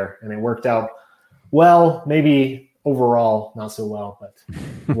Izzy there, and it worked out well. Maybe overall not so well, but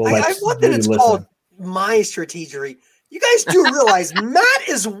I love that it's called my strategery. You guys do realize Matt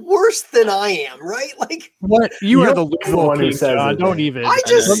is worse than I am, right? Like what? You are the one who says John. it. Don't even. I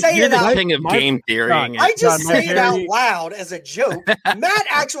just say You're it the out. king of game theorying. I just John, say it out loud as a joke. Matt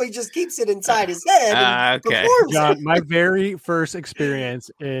actually just keeps it inside his head and performs John, it. my very first experience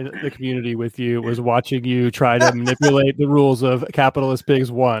in the community with you was watching you try to manipulate the rules of Capitalist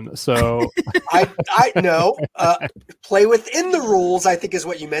Pigs 1. So I know. Play within the rules, I think is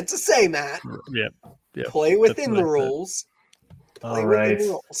what you meant to say, Matt. Yeah. Play within the rules. All right.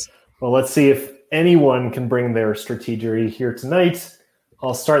 Well, let's see if anyone can bring their strategery here tonight.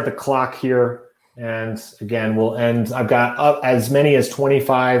 I'll start the clock here. And again, we'll end. I've got up as many as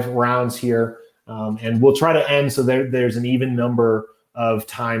 25 rounds here. And we'll try to end so there's an even number of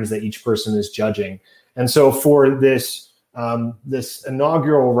times that each person is judging. And so for this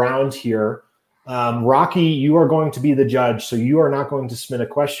inaugural round here, Rocky, you are going to be the judge. So you are not going to submit a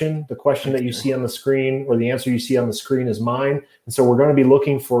question. The question that you see on the screen or the answer you see on the screen is mine. And so we're going to be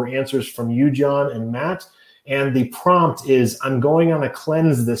looking for answers from you, John and Matt. And the prompt is, I'm going on a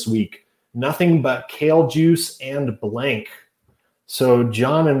cleanse this week. Nothing but kale juice and blank. So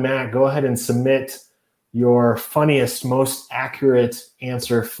John and Matt, go ahead and submit your funniest, most accurate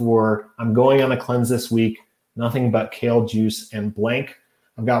answer for I'm going on a cleanse this week. Nothing but kale juice and blank.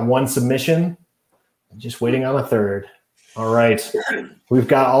 I've got one submission. Just waiting on a third. All right. We've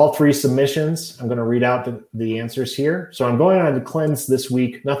got all 3 submissions. I'm going to read out the answers here. So I'm going on a cleanse this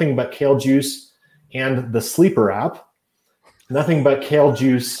week. Nothing but kale juice and the Sleeper app. Nothing but kale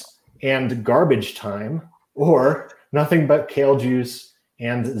juice and garbage time. Or nothing but kale juice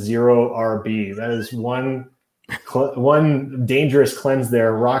and 0 RB. That is one dangerous cleanse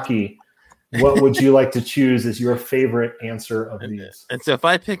there. Rocky, what would you like to choose as your favorite answer of these? And so if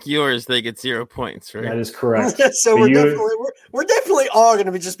I pick yours, they get 0 points, right? That is correct. So we're definitely all going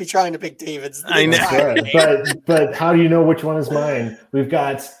to be trying to pick David's. I know. Right. But how do you know which one is mine? We've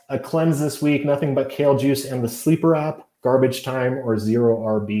got a cleanse this week, nothing but kale juice and the sleeper app, garbage time, or 0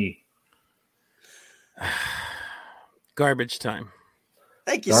 RB. Garbage time.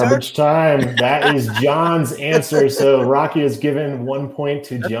 Thank you, Garbage time. That is John's answer. So Rocky has given 1 point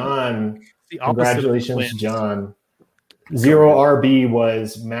to John. Congratulations, John. 0 RB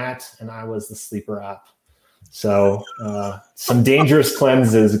was Matt, and I was the sleeper app. So some dangerous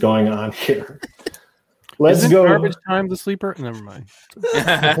cleanses going on here. Let's go. Garbage time, the sleeper? Never mind.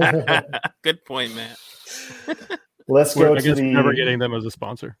 Good point, Matt. Let's go I to guess the. never getting them as a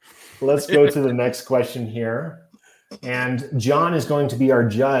sponsor. Let's go to the next question here. And John is going to be our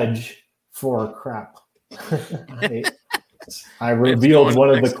judge for crap. I revealed one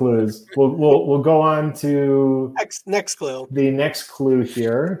of the clues. We'll go on to next clue. The next clue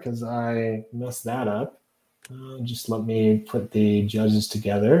here because I messed that up. Just let me put the judges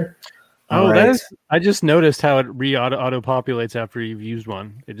together. I just noticed how it auto populates after you've used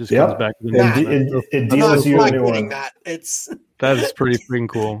one. It just comes back to the it deals you a new one. That is pretty freaking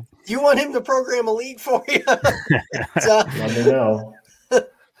cool. You want him to program a league for you? Let me know.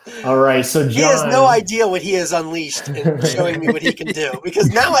 All right, so John, he has no idea what he has unleashed in showing me what he can do because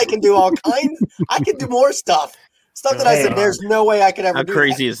now I can do all kinds. I can do more stuff that I said there's no way I could ever do. How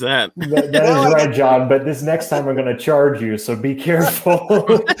crazy is that? That is right, John. But this next time I'm going to charge you, so be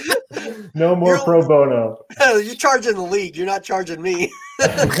careful. No more pro bono. You're charging the league. You're not charging me.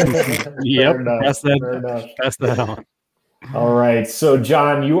 Yep, pass that on. All right, so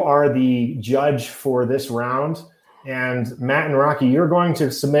John, you are the judge for this round, and Matt and Rocky, you're going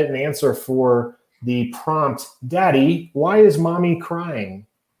to submit an answer for the prompt. Daddy, why is mommy crying?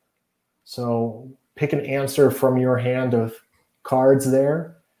 So pick an answer from your hand of cards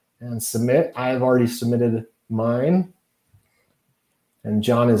there and submit. I've already submitted mine, and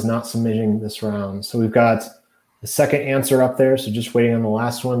John is not submitting this round. So we've got the second answer up there, so just waiting on the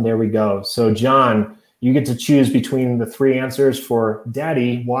last one. There we go. So John, you get to choose between the three answers for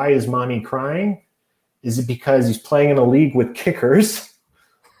Daddy, why is mommy crying? Is it because he's playing in a league with kickers?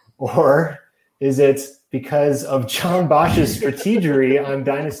 Or is it because of John Bosch's strategery on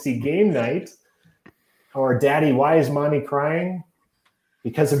Dynasty Game Night? Or Daddy, why is mommy crying?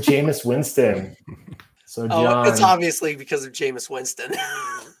 Because of Jameis Winston. So John, it's obviously because of Jameis Winston.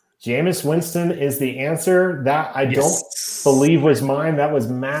 Jameis Winston is the answer. That I don't believe was mine. That was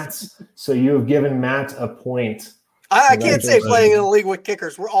Matt's. So you have given Matt a point. I can't say playing in a league with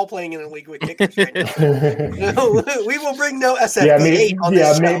kickers. We're all playing in a league with kickers right now. We will bring no SFB8 on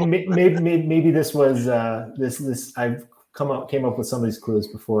this show. Maybe this was this. I've came up with some of these clues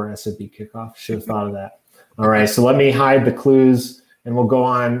before SFB kickoff. Should have thought of that. All right, so let me hide the clues, and we'll go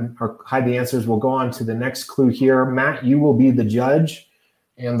on, or hide the answers. We'll go on to the next clue here. Matt, you will be the judge.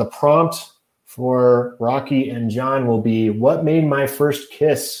 And the prompt for Rocky and John will be, what made my first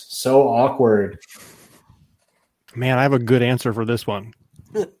kiss so awkward? Man, I have a good answer for this one.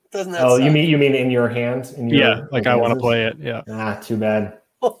 Doesn't that you mean in your hand? I want to play it. Yeah. Too bad.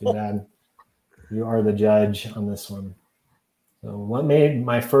 Too bad. You are the judge on this one. So what made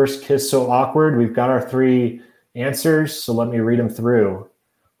my first kiss so awkward? We've got our three answers, so let me read them through.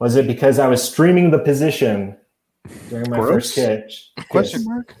 Was it because I was streaming the position during my first kiss? Question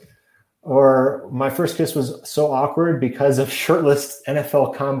mark? Or my first kiss was so awkward because of shirtless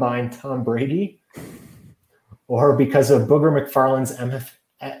NFL Combine Tom Brady? Or because of Booger McFarland's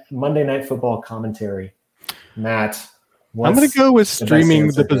Monday Night Football commentary? Matt, I'm going to go with streaming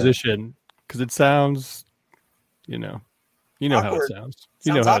the position because it sounds, you know how it sounds.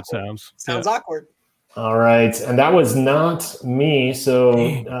 You know how it sounds. Sounds awkward. All right. And that was not me. So,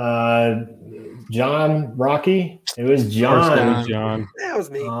 John, Rocky, it was John. It was John. That was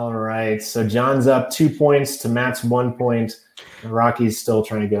me. All right. So John's up 2 points to Matt's 1 point. And Rocky's still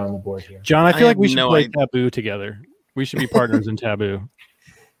trying to get on the board here. John, I feel like we should play Taboo together. We should be partners in Taboo.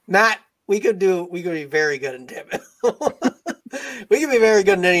 Matt, we could be very good in Taboo. We could be very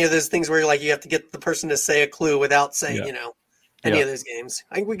good in any of those things where you have to get the person to say a clue without saying, any of those games.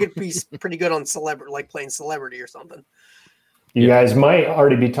 I think we could be pretty good on celebrity, like playing celebrity or something. You guys might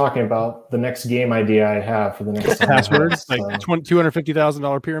already be talking about the next game idea I have for the next passwords, like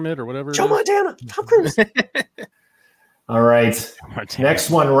 $250,000 pyramid or whatever. Joe Montana, Tom Cruise. All right. Next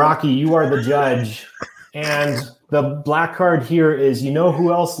one, Rocky, you are the judge. And the black card here is,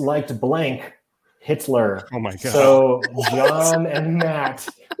 who else liked blank Hitler. Oh my god. So John and Matt,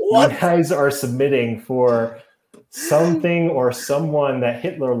 you guys are submitting for something or someone that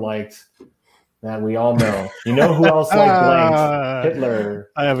Hitler liked that we all know. You know who else liked blank? Hitler.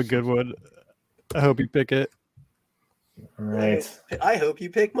 I have a good one. I hope you pick it. All right. I hope you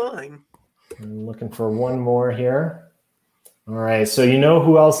pick mine. I'm looking for one more here. All right. So you know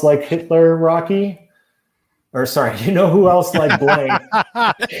who else liked Hitler, Rocky? Or sorry, you know who else liked blank?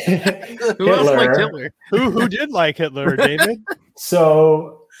 Who else liked Hitler? Who did like Hitler, David?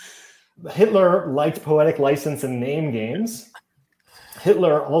 So Hitler liked poetic license and name games.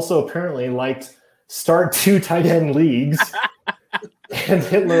 Hitler also apparently liked start 2 tight end leagues. And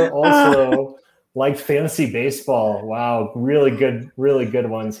Hitler also liked fantasy baseball. Wow, really good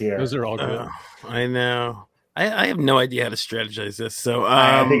ones here. Those are all good. I know. I have no idea how to strategize this. So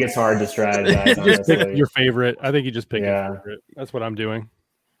I think it's hard to strategize. Just pick honestly. your favorite. I think you just pick your favorite. That's what I'm doing.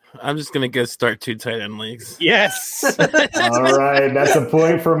 I'm just gonna go start 2 tight end leagues. Yes. All right, that's a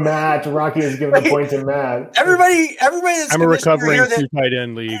point for Matt. Rocky is giving a point to Matt. Everybody that's I'm a recovering here that- 2 tight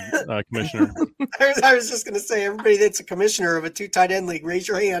end league commissioner. I was just going to say, everybody that's a commissioner of a 2 tight end league, raise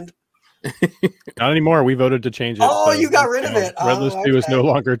your hand. Not anymore. We voted to change it. Oh, you got rid of it. Redless 2 is no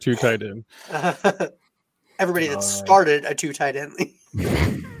longer 2 tight end. Everybody that started a 2 tight end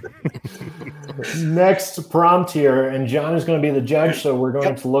league. Next prompt here, and John is going to be the judge, so we're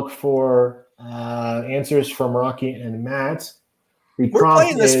going to look for answers from Rocky and Matt. We're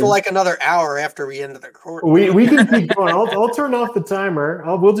playing this for like another hour after we end the recording. We can keep going. I'll turn off the timer.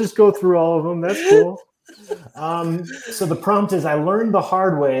 We'll just go through all of them. That's cool. So the prompt is, I learned the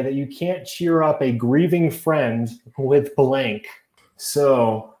hard way that you can't cheer up a grieving friend with blank.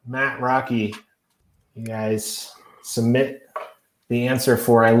 So Matt, Rocky, you guys submit the answer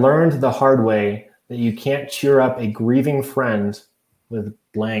for, I learned the hard way that you can't cheer up a grieving friend with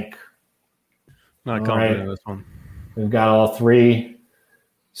blank. Not confident in this one. We've got all 3.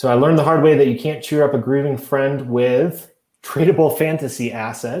 So I learned the hard way that you can't cheer up a grieving friend with tradable fantasy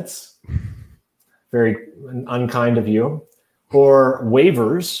assets. Very unkind of you. Or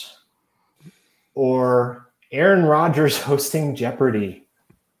waivers. Or Aaron Rodgers hosting Jeopardy.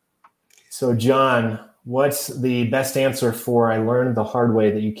 So John, what's the best answer for I learned the hard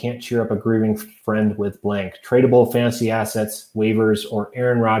way that you can't cheer up a grieving friend with blank? Tradable fantasy assets, waivers, or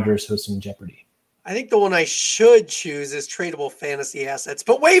Aaron Rodgers hosting Jeopardy? I think the one I should choose is tradable fantasy assets,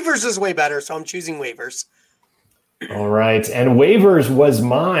 but waivers is way better, so I'm choosing waivers. All right, and waivers was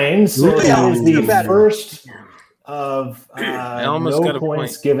mine, so that is the first of no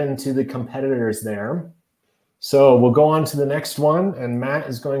points given to the competitors there. So we'll go on to the next one, and Matt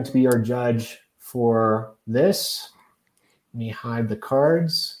is going to be our judge for this. Let me hide the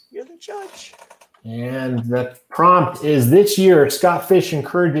cards. You're the judge. And the prompt is, this year, Scott Fish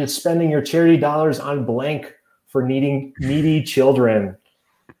encourages spending your charity dollars on blank for needy children.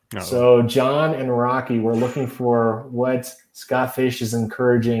 No. So John and Rocky, we're looking for what Scott Fish is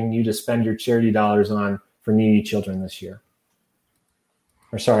encouraging you to spend your charity dollars on for needy children this year.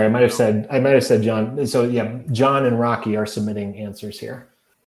 Or sorry, I might have said John. So yeah, John and Rocky are submitting answers here.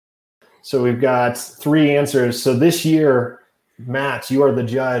 So we've got 3 answers. So this year, Matt, you are the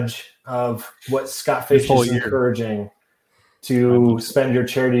judge of what Scott Fish is encouraging to spend your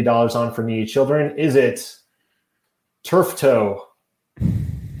charity dollars on for needy children. Is it Turf Toe,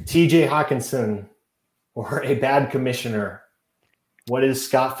 TJ Hawkinson, or a bad commissioner? What is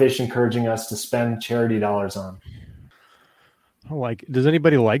Scott Fish encouraging us to spend charity dollars on? Does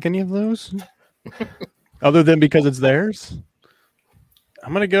anybody like any of those? Other than because it's theirs?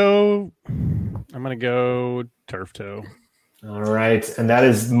 I'm gonna go Turf Toe. All right, and that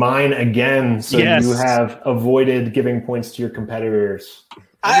is mine again. So yes. You have avoided giving points to your competitors.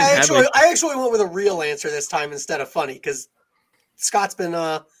 I actually went with a real answer this time instead of funny, because Scott's been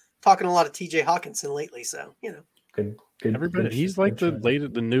talking a lot of TJ Hawkinson lately. So good. Everybody, he's like the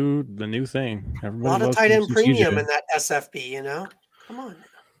new thing. Everybody a lot of tight end premium in that SFB. Come on.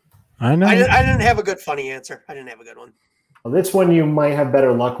 I know. I didn't have a good funny answer. I didn't have a good one. Well, this one you might have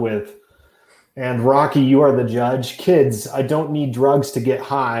better luck with. And Rocky, you are the judge. Kids, I don't need drugs to get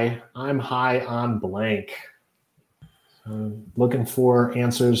high. I'm high on blank. Looking for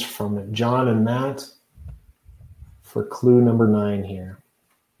answers from John and Matt for clue number 9 here.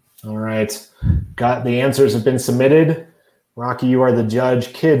 All right. Got the answers have been submitted. Rocky, you are the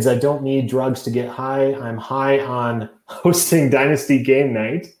judge. Kids, I don't need drugs to get high. I'm high on hosting Dynasty Game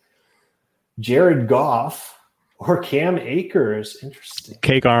Night. Jared Goff or Cam Akers. Interesting.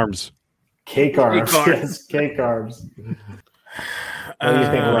 Cake arms. Yes, cake arms. What do you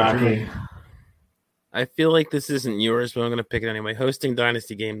think, Rocky? I feel like this isn't yours, but I'm going to pick it anyway. Hosting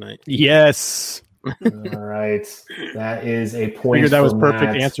Dynasty Game Night. Yes. All right. That is a point. Figured that was for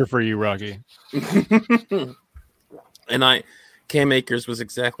perfect Matt. answer for you, Rocky. And Cam Akers was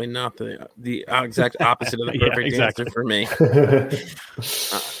exactly not the exact opposite of the perfect answer for me.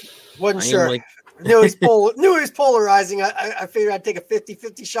 Wasn't sure. Knew he was polarizing. I figured I'd take a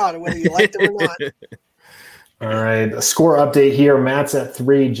 50-50 shot at whether you liked him or not. All right. A score update here. Matt's at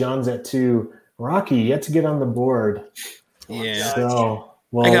 3. John's at 2. Rocky yet to get on the board. Yeah. So,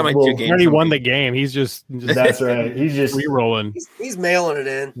 well, I got my 2 games. He already won the game. He's just that's right. He's just re-rolling. He's mailing it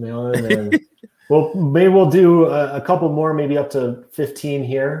in. Well, maybe we'll do a couple more, maybe up to 15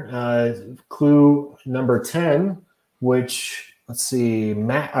 here. Clue number 10, which, let's see,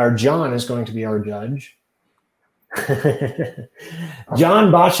 John is going to be our judge.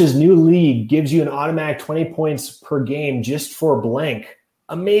 John Bosch's new league gives you an automatic 20 points per game just for blank.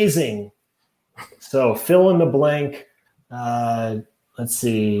 Amazing. So fill in the blank. Let's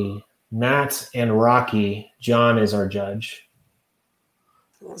see, Matt and Rocky. John is our judge.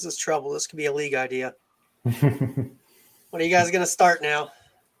 This is trouble. This could be a league idea. What are you guys going to start now?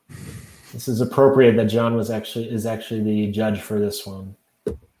 This is appropriate that John is actually the judge for this one.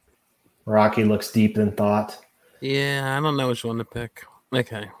 Rocky looks deep in thought. Yeah, I don't know which one to pick.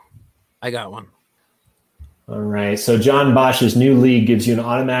 Okay, I got one. All right. So John Bosch's new league gives you an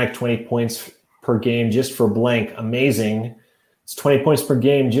automatic 20 points per game just for blank. Amazing. It's 20 points per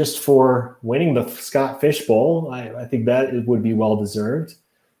game just for winning the Scott Fish Bowl. I think that would be well deserved.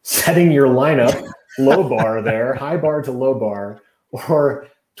 Setting your lineup, low bar there, high bar to low bar, or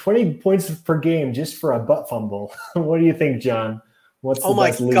 20 points per game just for a butt fumble. What do you think, John? What's the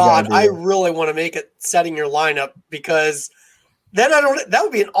best league idea? I really want to make it setting your lineup, because then that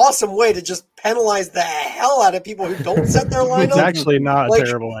would be an awesome way to just penalize the hell out of people who don't set their lineup. It's actually not a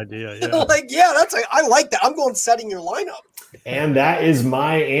terrible idea. Yeah. I like that. I'm going setting your lineup. And that is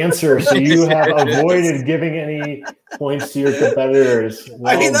my answer. So you have avoided giving any points to your competitors.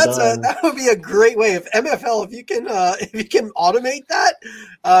 Well that would be a great way. If MFL, if you can automate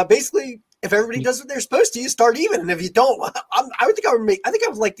that, basically, if everybody does what they're supposed to, you start even. And if you don't, I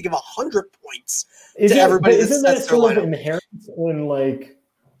would like to give 100 points to everybody. Isn't that sort of inherent in, like,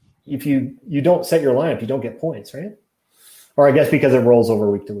 if you don't set your lineup, you don't get points, right? Or I guess because it rolls over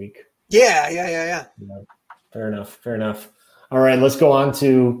week to week. Yeah. Fair enough. All right, let's go on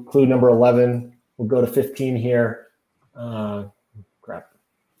to clue number 11. We'll go to 15 here. Crap.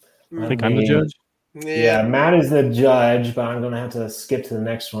 I think I'm the judge. Yeah, Matt is the judge, but I'm going to have to skip to the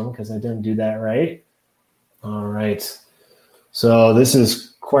next one because I didn't do that right. All right. So this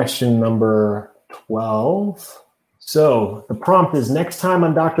is question number 12. So the prompt is, next time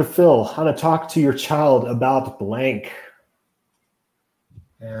on Dr. Phil, how to talk to your child about blank.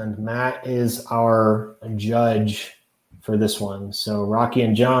 And Matt is our judge for this one. So Rocky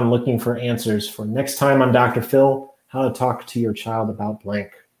and John looking for answers for next time on Dr. Phil, how to talk to your child about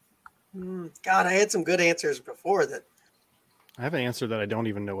blank. God, I had some good answers before that. I have an answer that I don't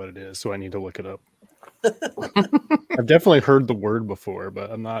even know what it is, so I need to look it up. I've definitely heard the word before, but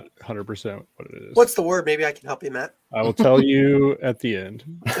I'm not 100% what it is. What's the word? Maybe I can help you, Matt. I will tell you at the end.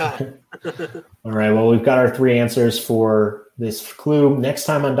 All right. Well, we've got our 3 answers for this clue. Next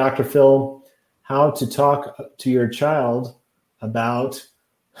time on Dr. Phil, how to talk to your child about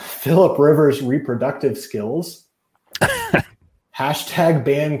Philip Rivers' reproductive skills, hashtag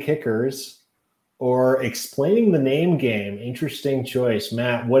ban kickers, or explaining the name game. Interesting choice.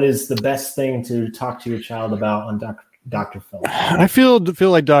 Matt, what is the best thing to talk to your child about on Dr. Phil? I feel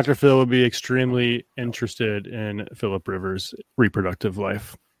like Dr. Phil would be extremely interested in Philip Rivers' reproductive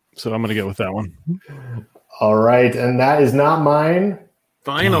life. So I'm going to go with that one. All right. And that is not mine.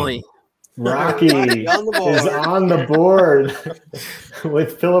 Finally. Rocky is on the board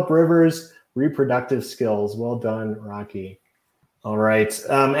with Philip Rivers' reproductive skills. Well done, Rocky. All right.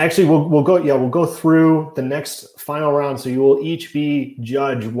 Actually, we'll go through the next final round. So you will each be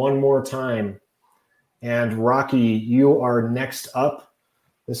judged one more time. And Rocky, you are next up.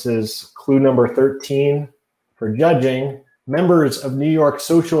 This is clue number 13 for judging. Members of New York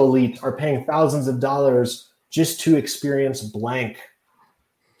social elite are paying thousands of dollars just to experience blank.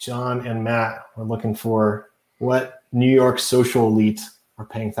 John and Matt are looking for what New York social elite are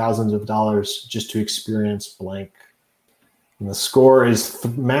paying thousands of dollars just to experience blank. And the score is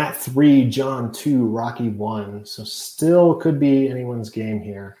Matt 3, John 2, Rocky 1. So still could be anyone's game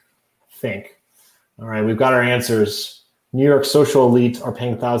here, I think. All right, we've got our answers. New York social elite are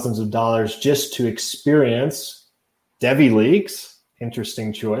paying thousands of dollars just to experience Devy Leagues.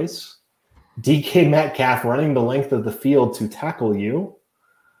 Interesting choice. DK Metcalf running the length of the field to tackle you.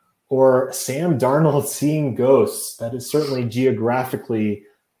 Or Sam Darnold seeing ghosts. That is certainly geographically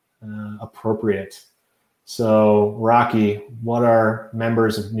appropriate. So, Rocky, what are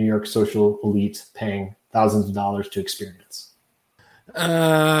members of New York social elite paying thousands of dollars to experience?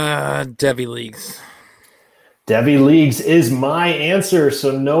 Debbie Leagues. Debbie Leagues is my answer.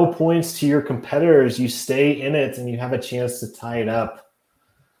 So no points to your competitors. You stay in it and you have a chance to tie it up.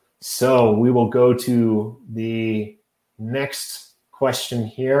 So we will go to the next question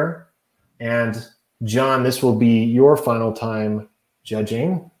here. And John, this will be your final time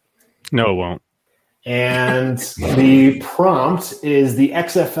judging. No, it won't. And the prompt is the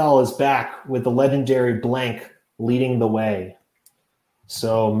XFL is back with the legendary blank leading the way.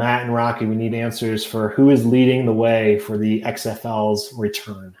 So Matt and Rocky, we need answers for who is leading the way for the XFL's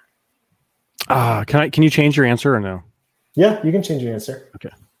return. Can you change your answer or no? Yeah, you can change your answer. Okay.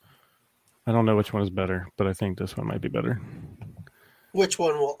 I don't know which one is better, but I think this one might be better. Which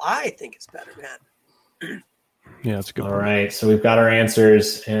one will I think is better, Matt? Yeah, that's a good. All right, so we've got our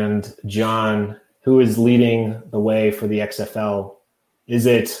answers. And John, who is leading the way for the XFL? Is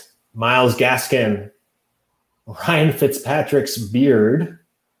it Myles Gaskin, Ryan Fitzpatrick's beard,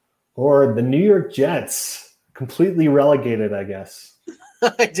 or the New York Jets? Completely relegated, I guess.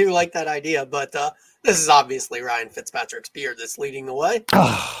 I do like that idea, but this is obviously Ryan Fitzpatrick's beard that's leading the way.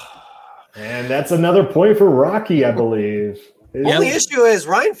 And that's another point for Rocky, I believe. Well, the issue is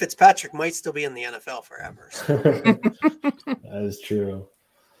Ryan Fitzpatrick might still be in the NFL forever. So. That is true.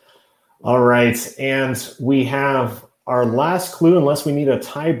 All right, and we have our last clue, unless we need a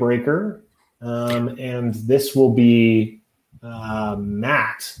tiebreaker. And this will be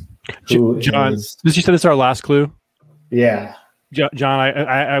Matt. John, you said it's our last clue? Yeah. John,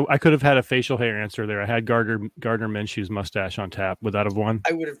 I could have had a facial hair answer there. I had Gardner Minshew's mustache on tap. Would that have won?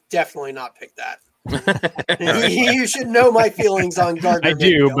 I would have definitely not picked that. You should know my feelings on Gardner. I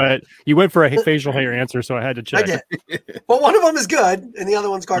do, but you went for a facial hair answer, so I had to check. I did. Well, one of them is good, and the other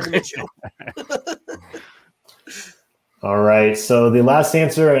one's Gardner Minshew. All right, so the last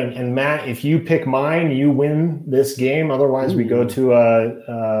answer, and Matt, if you pick mine, you win this game. Otherwise, we go to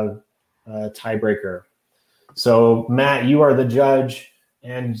a tiebreaker. So, Matt, you are the judge,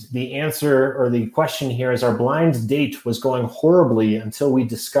 and the answer or the question here is: our blind date was going horribly until we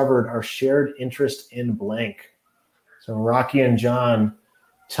discovered our shared interest in blank. So, Rocky and John,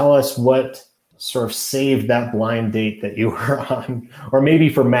 tell us what sort of saved that blind date that you were on, or maybe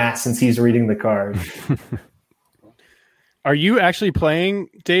for Matt since he's reading the card. Are you actually playing,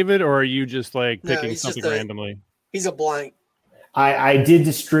 David, or are you just like picking something randomly? He's a blank. I did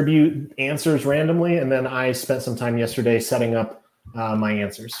distribute answers randomly, and then I spent some time yesterday setting up my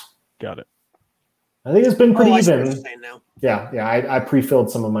answers. Got it. I think it's been pretty even. I see what you're saying now. Yeah. I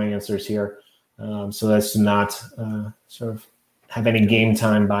pre-filled some of my answers here, so that's to not sort of have any game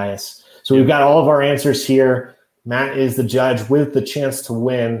time bias. So we've got all of our answers here. Matt is the judge with the chance to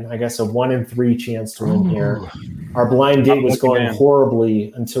win. I guess a 1 in 3 chance to win here. Our blind date was going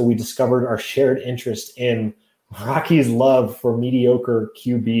horribly until we discovered our shared interest in Rocky's love for mediocre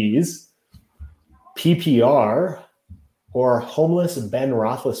QBs, PPR, or homeless Ben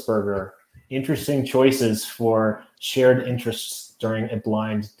Roethlisberger. Interesting choices for shared interests during a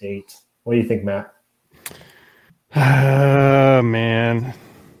blind date. What do you think, Matt? Man,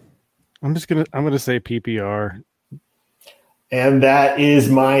 I'm gonna say PPR. And that is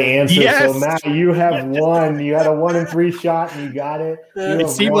my answer. Yes! So, Matt, you have won. You had a 1 in 3 shot, and you got it. It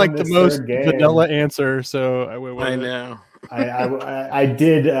seemed like the most vanilla answer, so I went with I it. know. I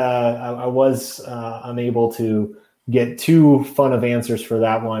did. I was unable to get too fun of answers for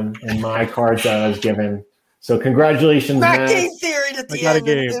that one in my cards that I was given. So, congratulations, Matt. Game theory at the end.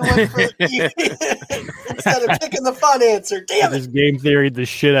 Instead of picking the fun answer. Damn it. Just game theoried the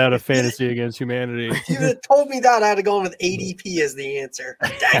shit out of fantasy against humanity. If you had told me that, I had to go in with ADP as the answer.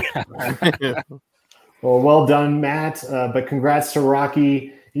 Dang it. Well done, Matt. But congrats to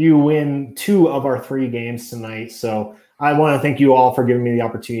Rocky. You win 2 of our 3 games tonight. So I want to thank you all for giving me the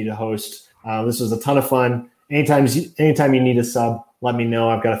opportunity to host. This was a ton of fun. Anytime you need a sub, let me know.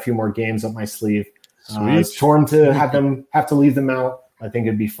 I've got a few more games up my sleeve. It's torn to have to leave them out. I think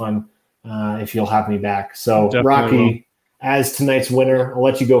it'd be fun if you'll have me back. So, definitely Rocky, as tonight's winner, I'll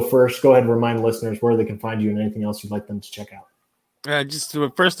let you go first. Go ahead and remind listeners where they can find you and anything else you'd like them to check out.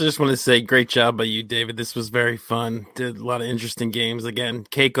 First, I just want to say great job by you, David. This was very fun. Did a lot of interesting games. Again,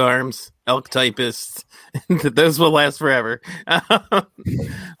 cake arms, elk typists. Those will last forever.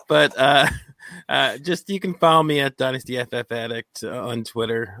 But just you can follow me at Dynasty FF Addict on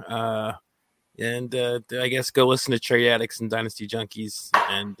Twitter. And I guess go listen to Trade Addicts and Dynasty Junkies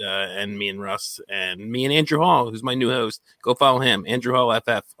and me and Russ and me and Andrew Hall, who's my new host. Go follow him, Andrew Hall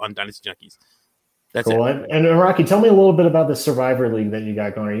FF on Dynasty Junkies. That's cool. it. And Rocky, tell me a little bit about the Survivor League that you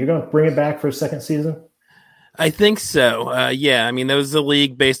got going. Are you going to bring it back for a second season? I think so. Yeah, I mean, that was a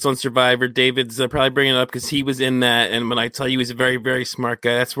league based on Survivor. David's probably bringing it up because he was in that. And when I tell you he's a very, very smart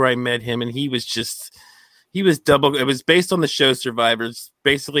guy, that's where I met him. And he was double. It was based on the show Survivors,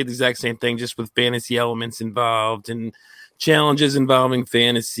 basically the exact same thing, just with fantasy elements involved and challenges involving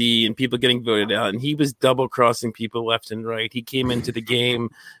fantasy and people getting voted out. And he was double crossing people left and right. He came into the game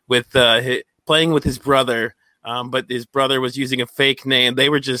with playing with his brother. But his brother was using a fake name. They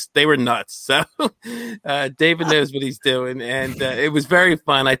were nuts. So David knows what he's doing. And it was very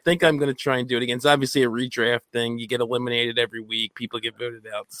fun. I think I'm going to try and do it again. It's obviously a redraft thing. You get eliminated every week. People get voted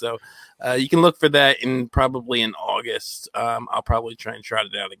out. So you can look for that probably in August. I'll probably try and trot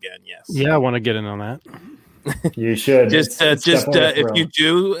it out again. Yes. Yeah, I want to get in on that. You should. If you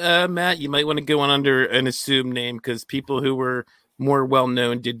do, Matt, you might want to go on under an assumed name because people who were more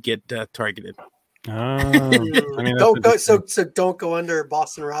well-known did get targeted. I mean, don't go. So don't go under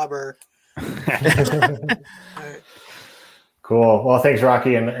Boston Robber. Right. Cool. Well, thanks,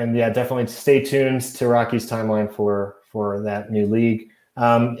 Rocky, and yeah, definitely stay tuned to Rocky's timeline for that new league.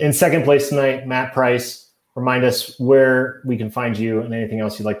 In second place tonight, Matt Price. Remind us where we can find you and anything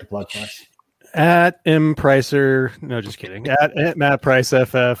else you'd like to plug for us. At M Pricer. No, just kidding. At Matt Price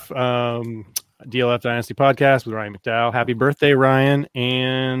FF. DLF Dynasty podcast with Ryan McDowell. Happy birthday, Ryan.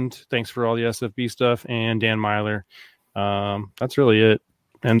 And thanks for all the SFB stuff. And Dan Myler. That's really it.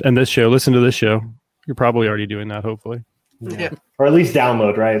 And this show, listen to this show. You're probably already doing that, hopefully. Yeah. Or at least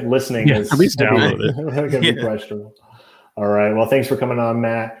download, right? Listening is at least download it. Gonna be questionable. All right. Well, thanks for coming on,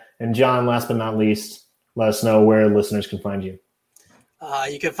 Matt. And John, last but not least, let us know where listeners can find you.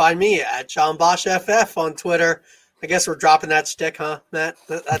 You can find me at John Bosch FF on Twitter. I guess we're dropping that stick, huh, Matt?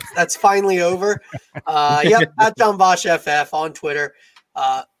 That's finally over. Yep, at John Bosch FF on Twitter.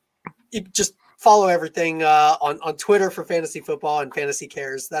 You just follow everything on Twitter for fantasy football and fantasy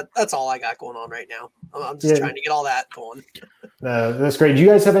cares. That's all I got going on right now. I'm just trying to get all that going. That's great. Do you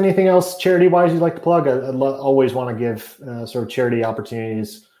guys have anything else charity-wise you'd like to plug? I always want to give sort of charity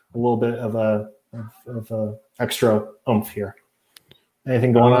opportunities a little bit of a extra oomph here.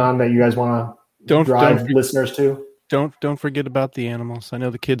 Anything going on that you guys want to drive listeners to? Don't forget about the animals. I know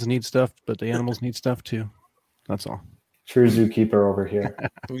the kids need stuff, but the animals need stuff too. That's all. True zookeeper over here.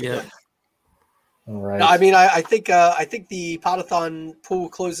 Yeah. All right. No, I mean, I think the Podathon pool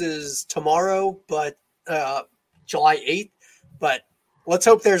closes tomorrow, but July 8th. But let's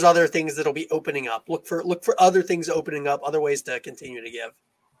hope there's other things that'll be opening up. Look for other things opening up, other ways to continue to give.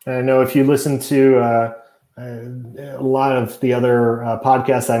 I know if you listen to a lot of the other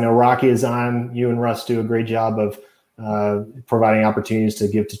podcasts I know Rocky is on, you and Russ do a great job of providing opportunities to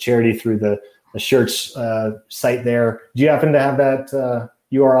give to charity through the shirts site there. Do you happen to have that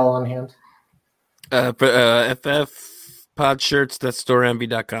URL on hand? FF pod shirts, that's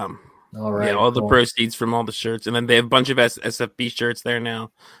storeenvy.com. All right. Yeah, all the proceeds from all the shirts. And then they have a bunch of SFB shirts there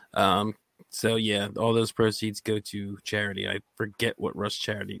now. So yeah, all those proceeds go to charity. I forget what Russ's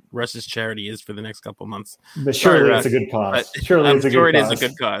charity is for the next couple months. But surely it's a good cause. Surely it's a good cause. It is a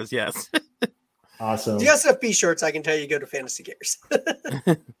good cause, yes. Awesome. The SFB shirts, I can tell you, go to Fantasy Cares.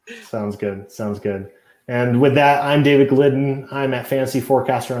 Sounds good. And with that, I'm David Glidden. I'm at Fantasy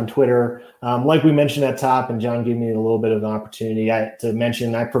Forecaster on Twitter. Like we mentioned at top, and John gave me a little bit of an opportunity to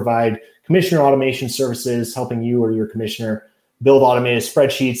mention, I provide commissioner automation services, helping you or your commissioner build automated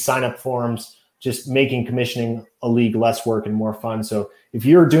spreadsheets, sign-up forms, just making commissioning a league less work and more fun. So if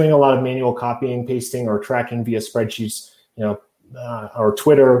you're doing a lot of manual copying, pasting, or tracking via spreadsheets, or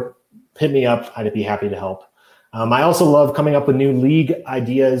Twitter, hit me up. I'd be happy to help. I also love coming up with new league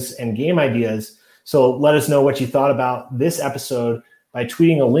ideas and game ideas. So let us know what you thought about this episode by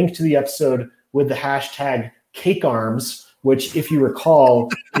tweeting a link to the episode with the hashtag CakeArms, which, if you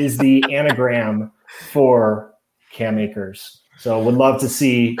recall, is the anagram for Cam Akers. So would love to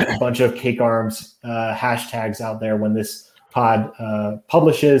see a bunch of CakeArms hashtags out there when this pod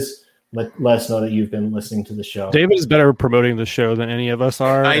publishes. Let us know that you've been listening to the show. David is better promoting the show than any of us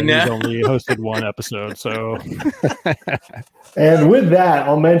are. I know. He's only hosted one episode, so. And with that,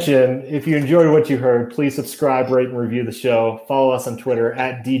 I'll mention, if you enjoyed what you heard, please subscribe, rate, and review the show. Follow us on Twitter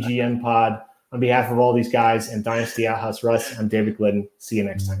at DGNPod. On behalf of all these guys and Dynasty Outhouse Russ, I'm David Glidden. See you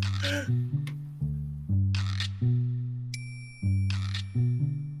next time.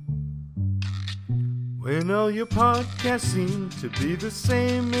 When all your podcasts seem to be the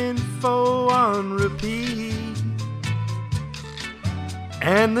same info on repeat,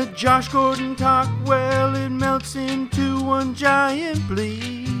 and the Josh Gordon talk, well, it melts into one giant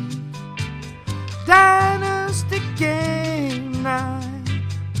bleed. Dynasty Game Night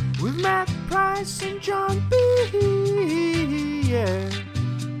with Matt Price and John B. Yeah.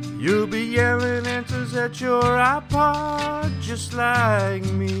 You'll be yelling answers at your iPod just like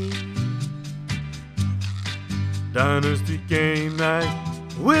me. Dynasty Game Night,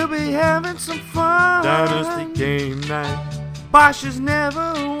 we'll be having some fun. Dynasty Game Night, Bosch has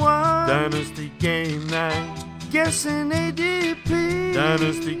never won. Dynasty Game Night, guessing ADP.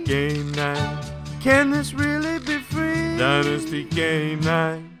 Dynasty Game Night, can this really be free? Dynasty Game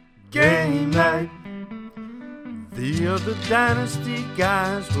Night, Game Night. The other Dynasty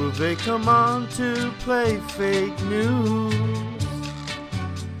guys, will they come on to play fake news?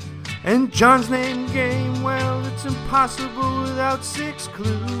 And John's name game, well, it's impossible without 6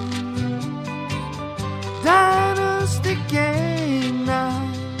 clues. Dynasty Game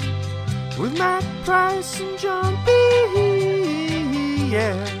Night with Matt Price and John B.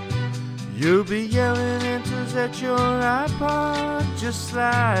 Yeah. You'll be yelling answers at your iPod just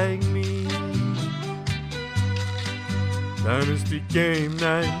like me. Dynasty Game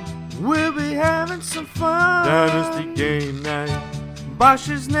Night, we'll be having some fun. Dynasty Game Night, Bosch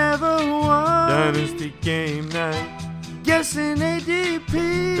has never won. Dynasty Game Night, guessing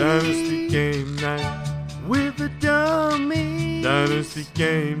ADP. Dynasty Game Night, with the dummy. Dynasty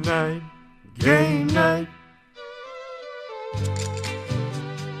Game Night, Game Night.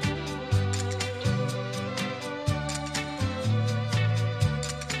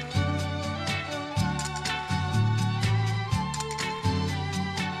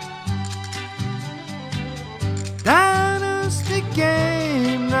 Dynasty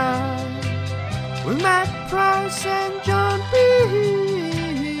Game Night with Matt Price and John B.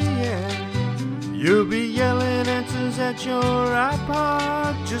 Yeah. You'll be yelling answers at your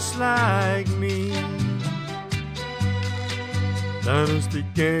iPod just like me. Dynasty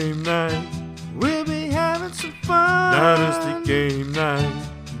Game Night, we'll be having some fun. Dynasty Game Night,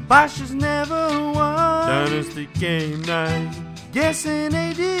 Bosch has never won. Dynasty Game Night, guessing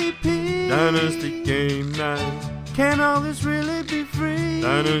ADP. Dynasty Game Night, can all this really be free?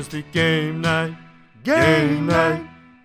 Dynasty Game Night, Game Night.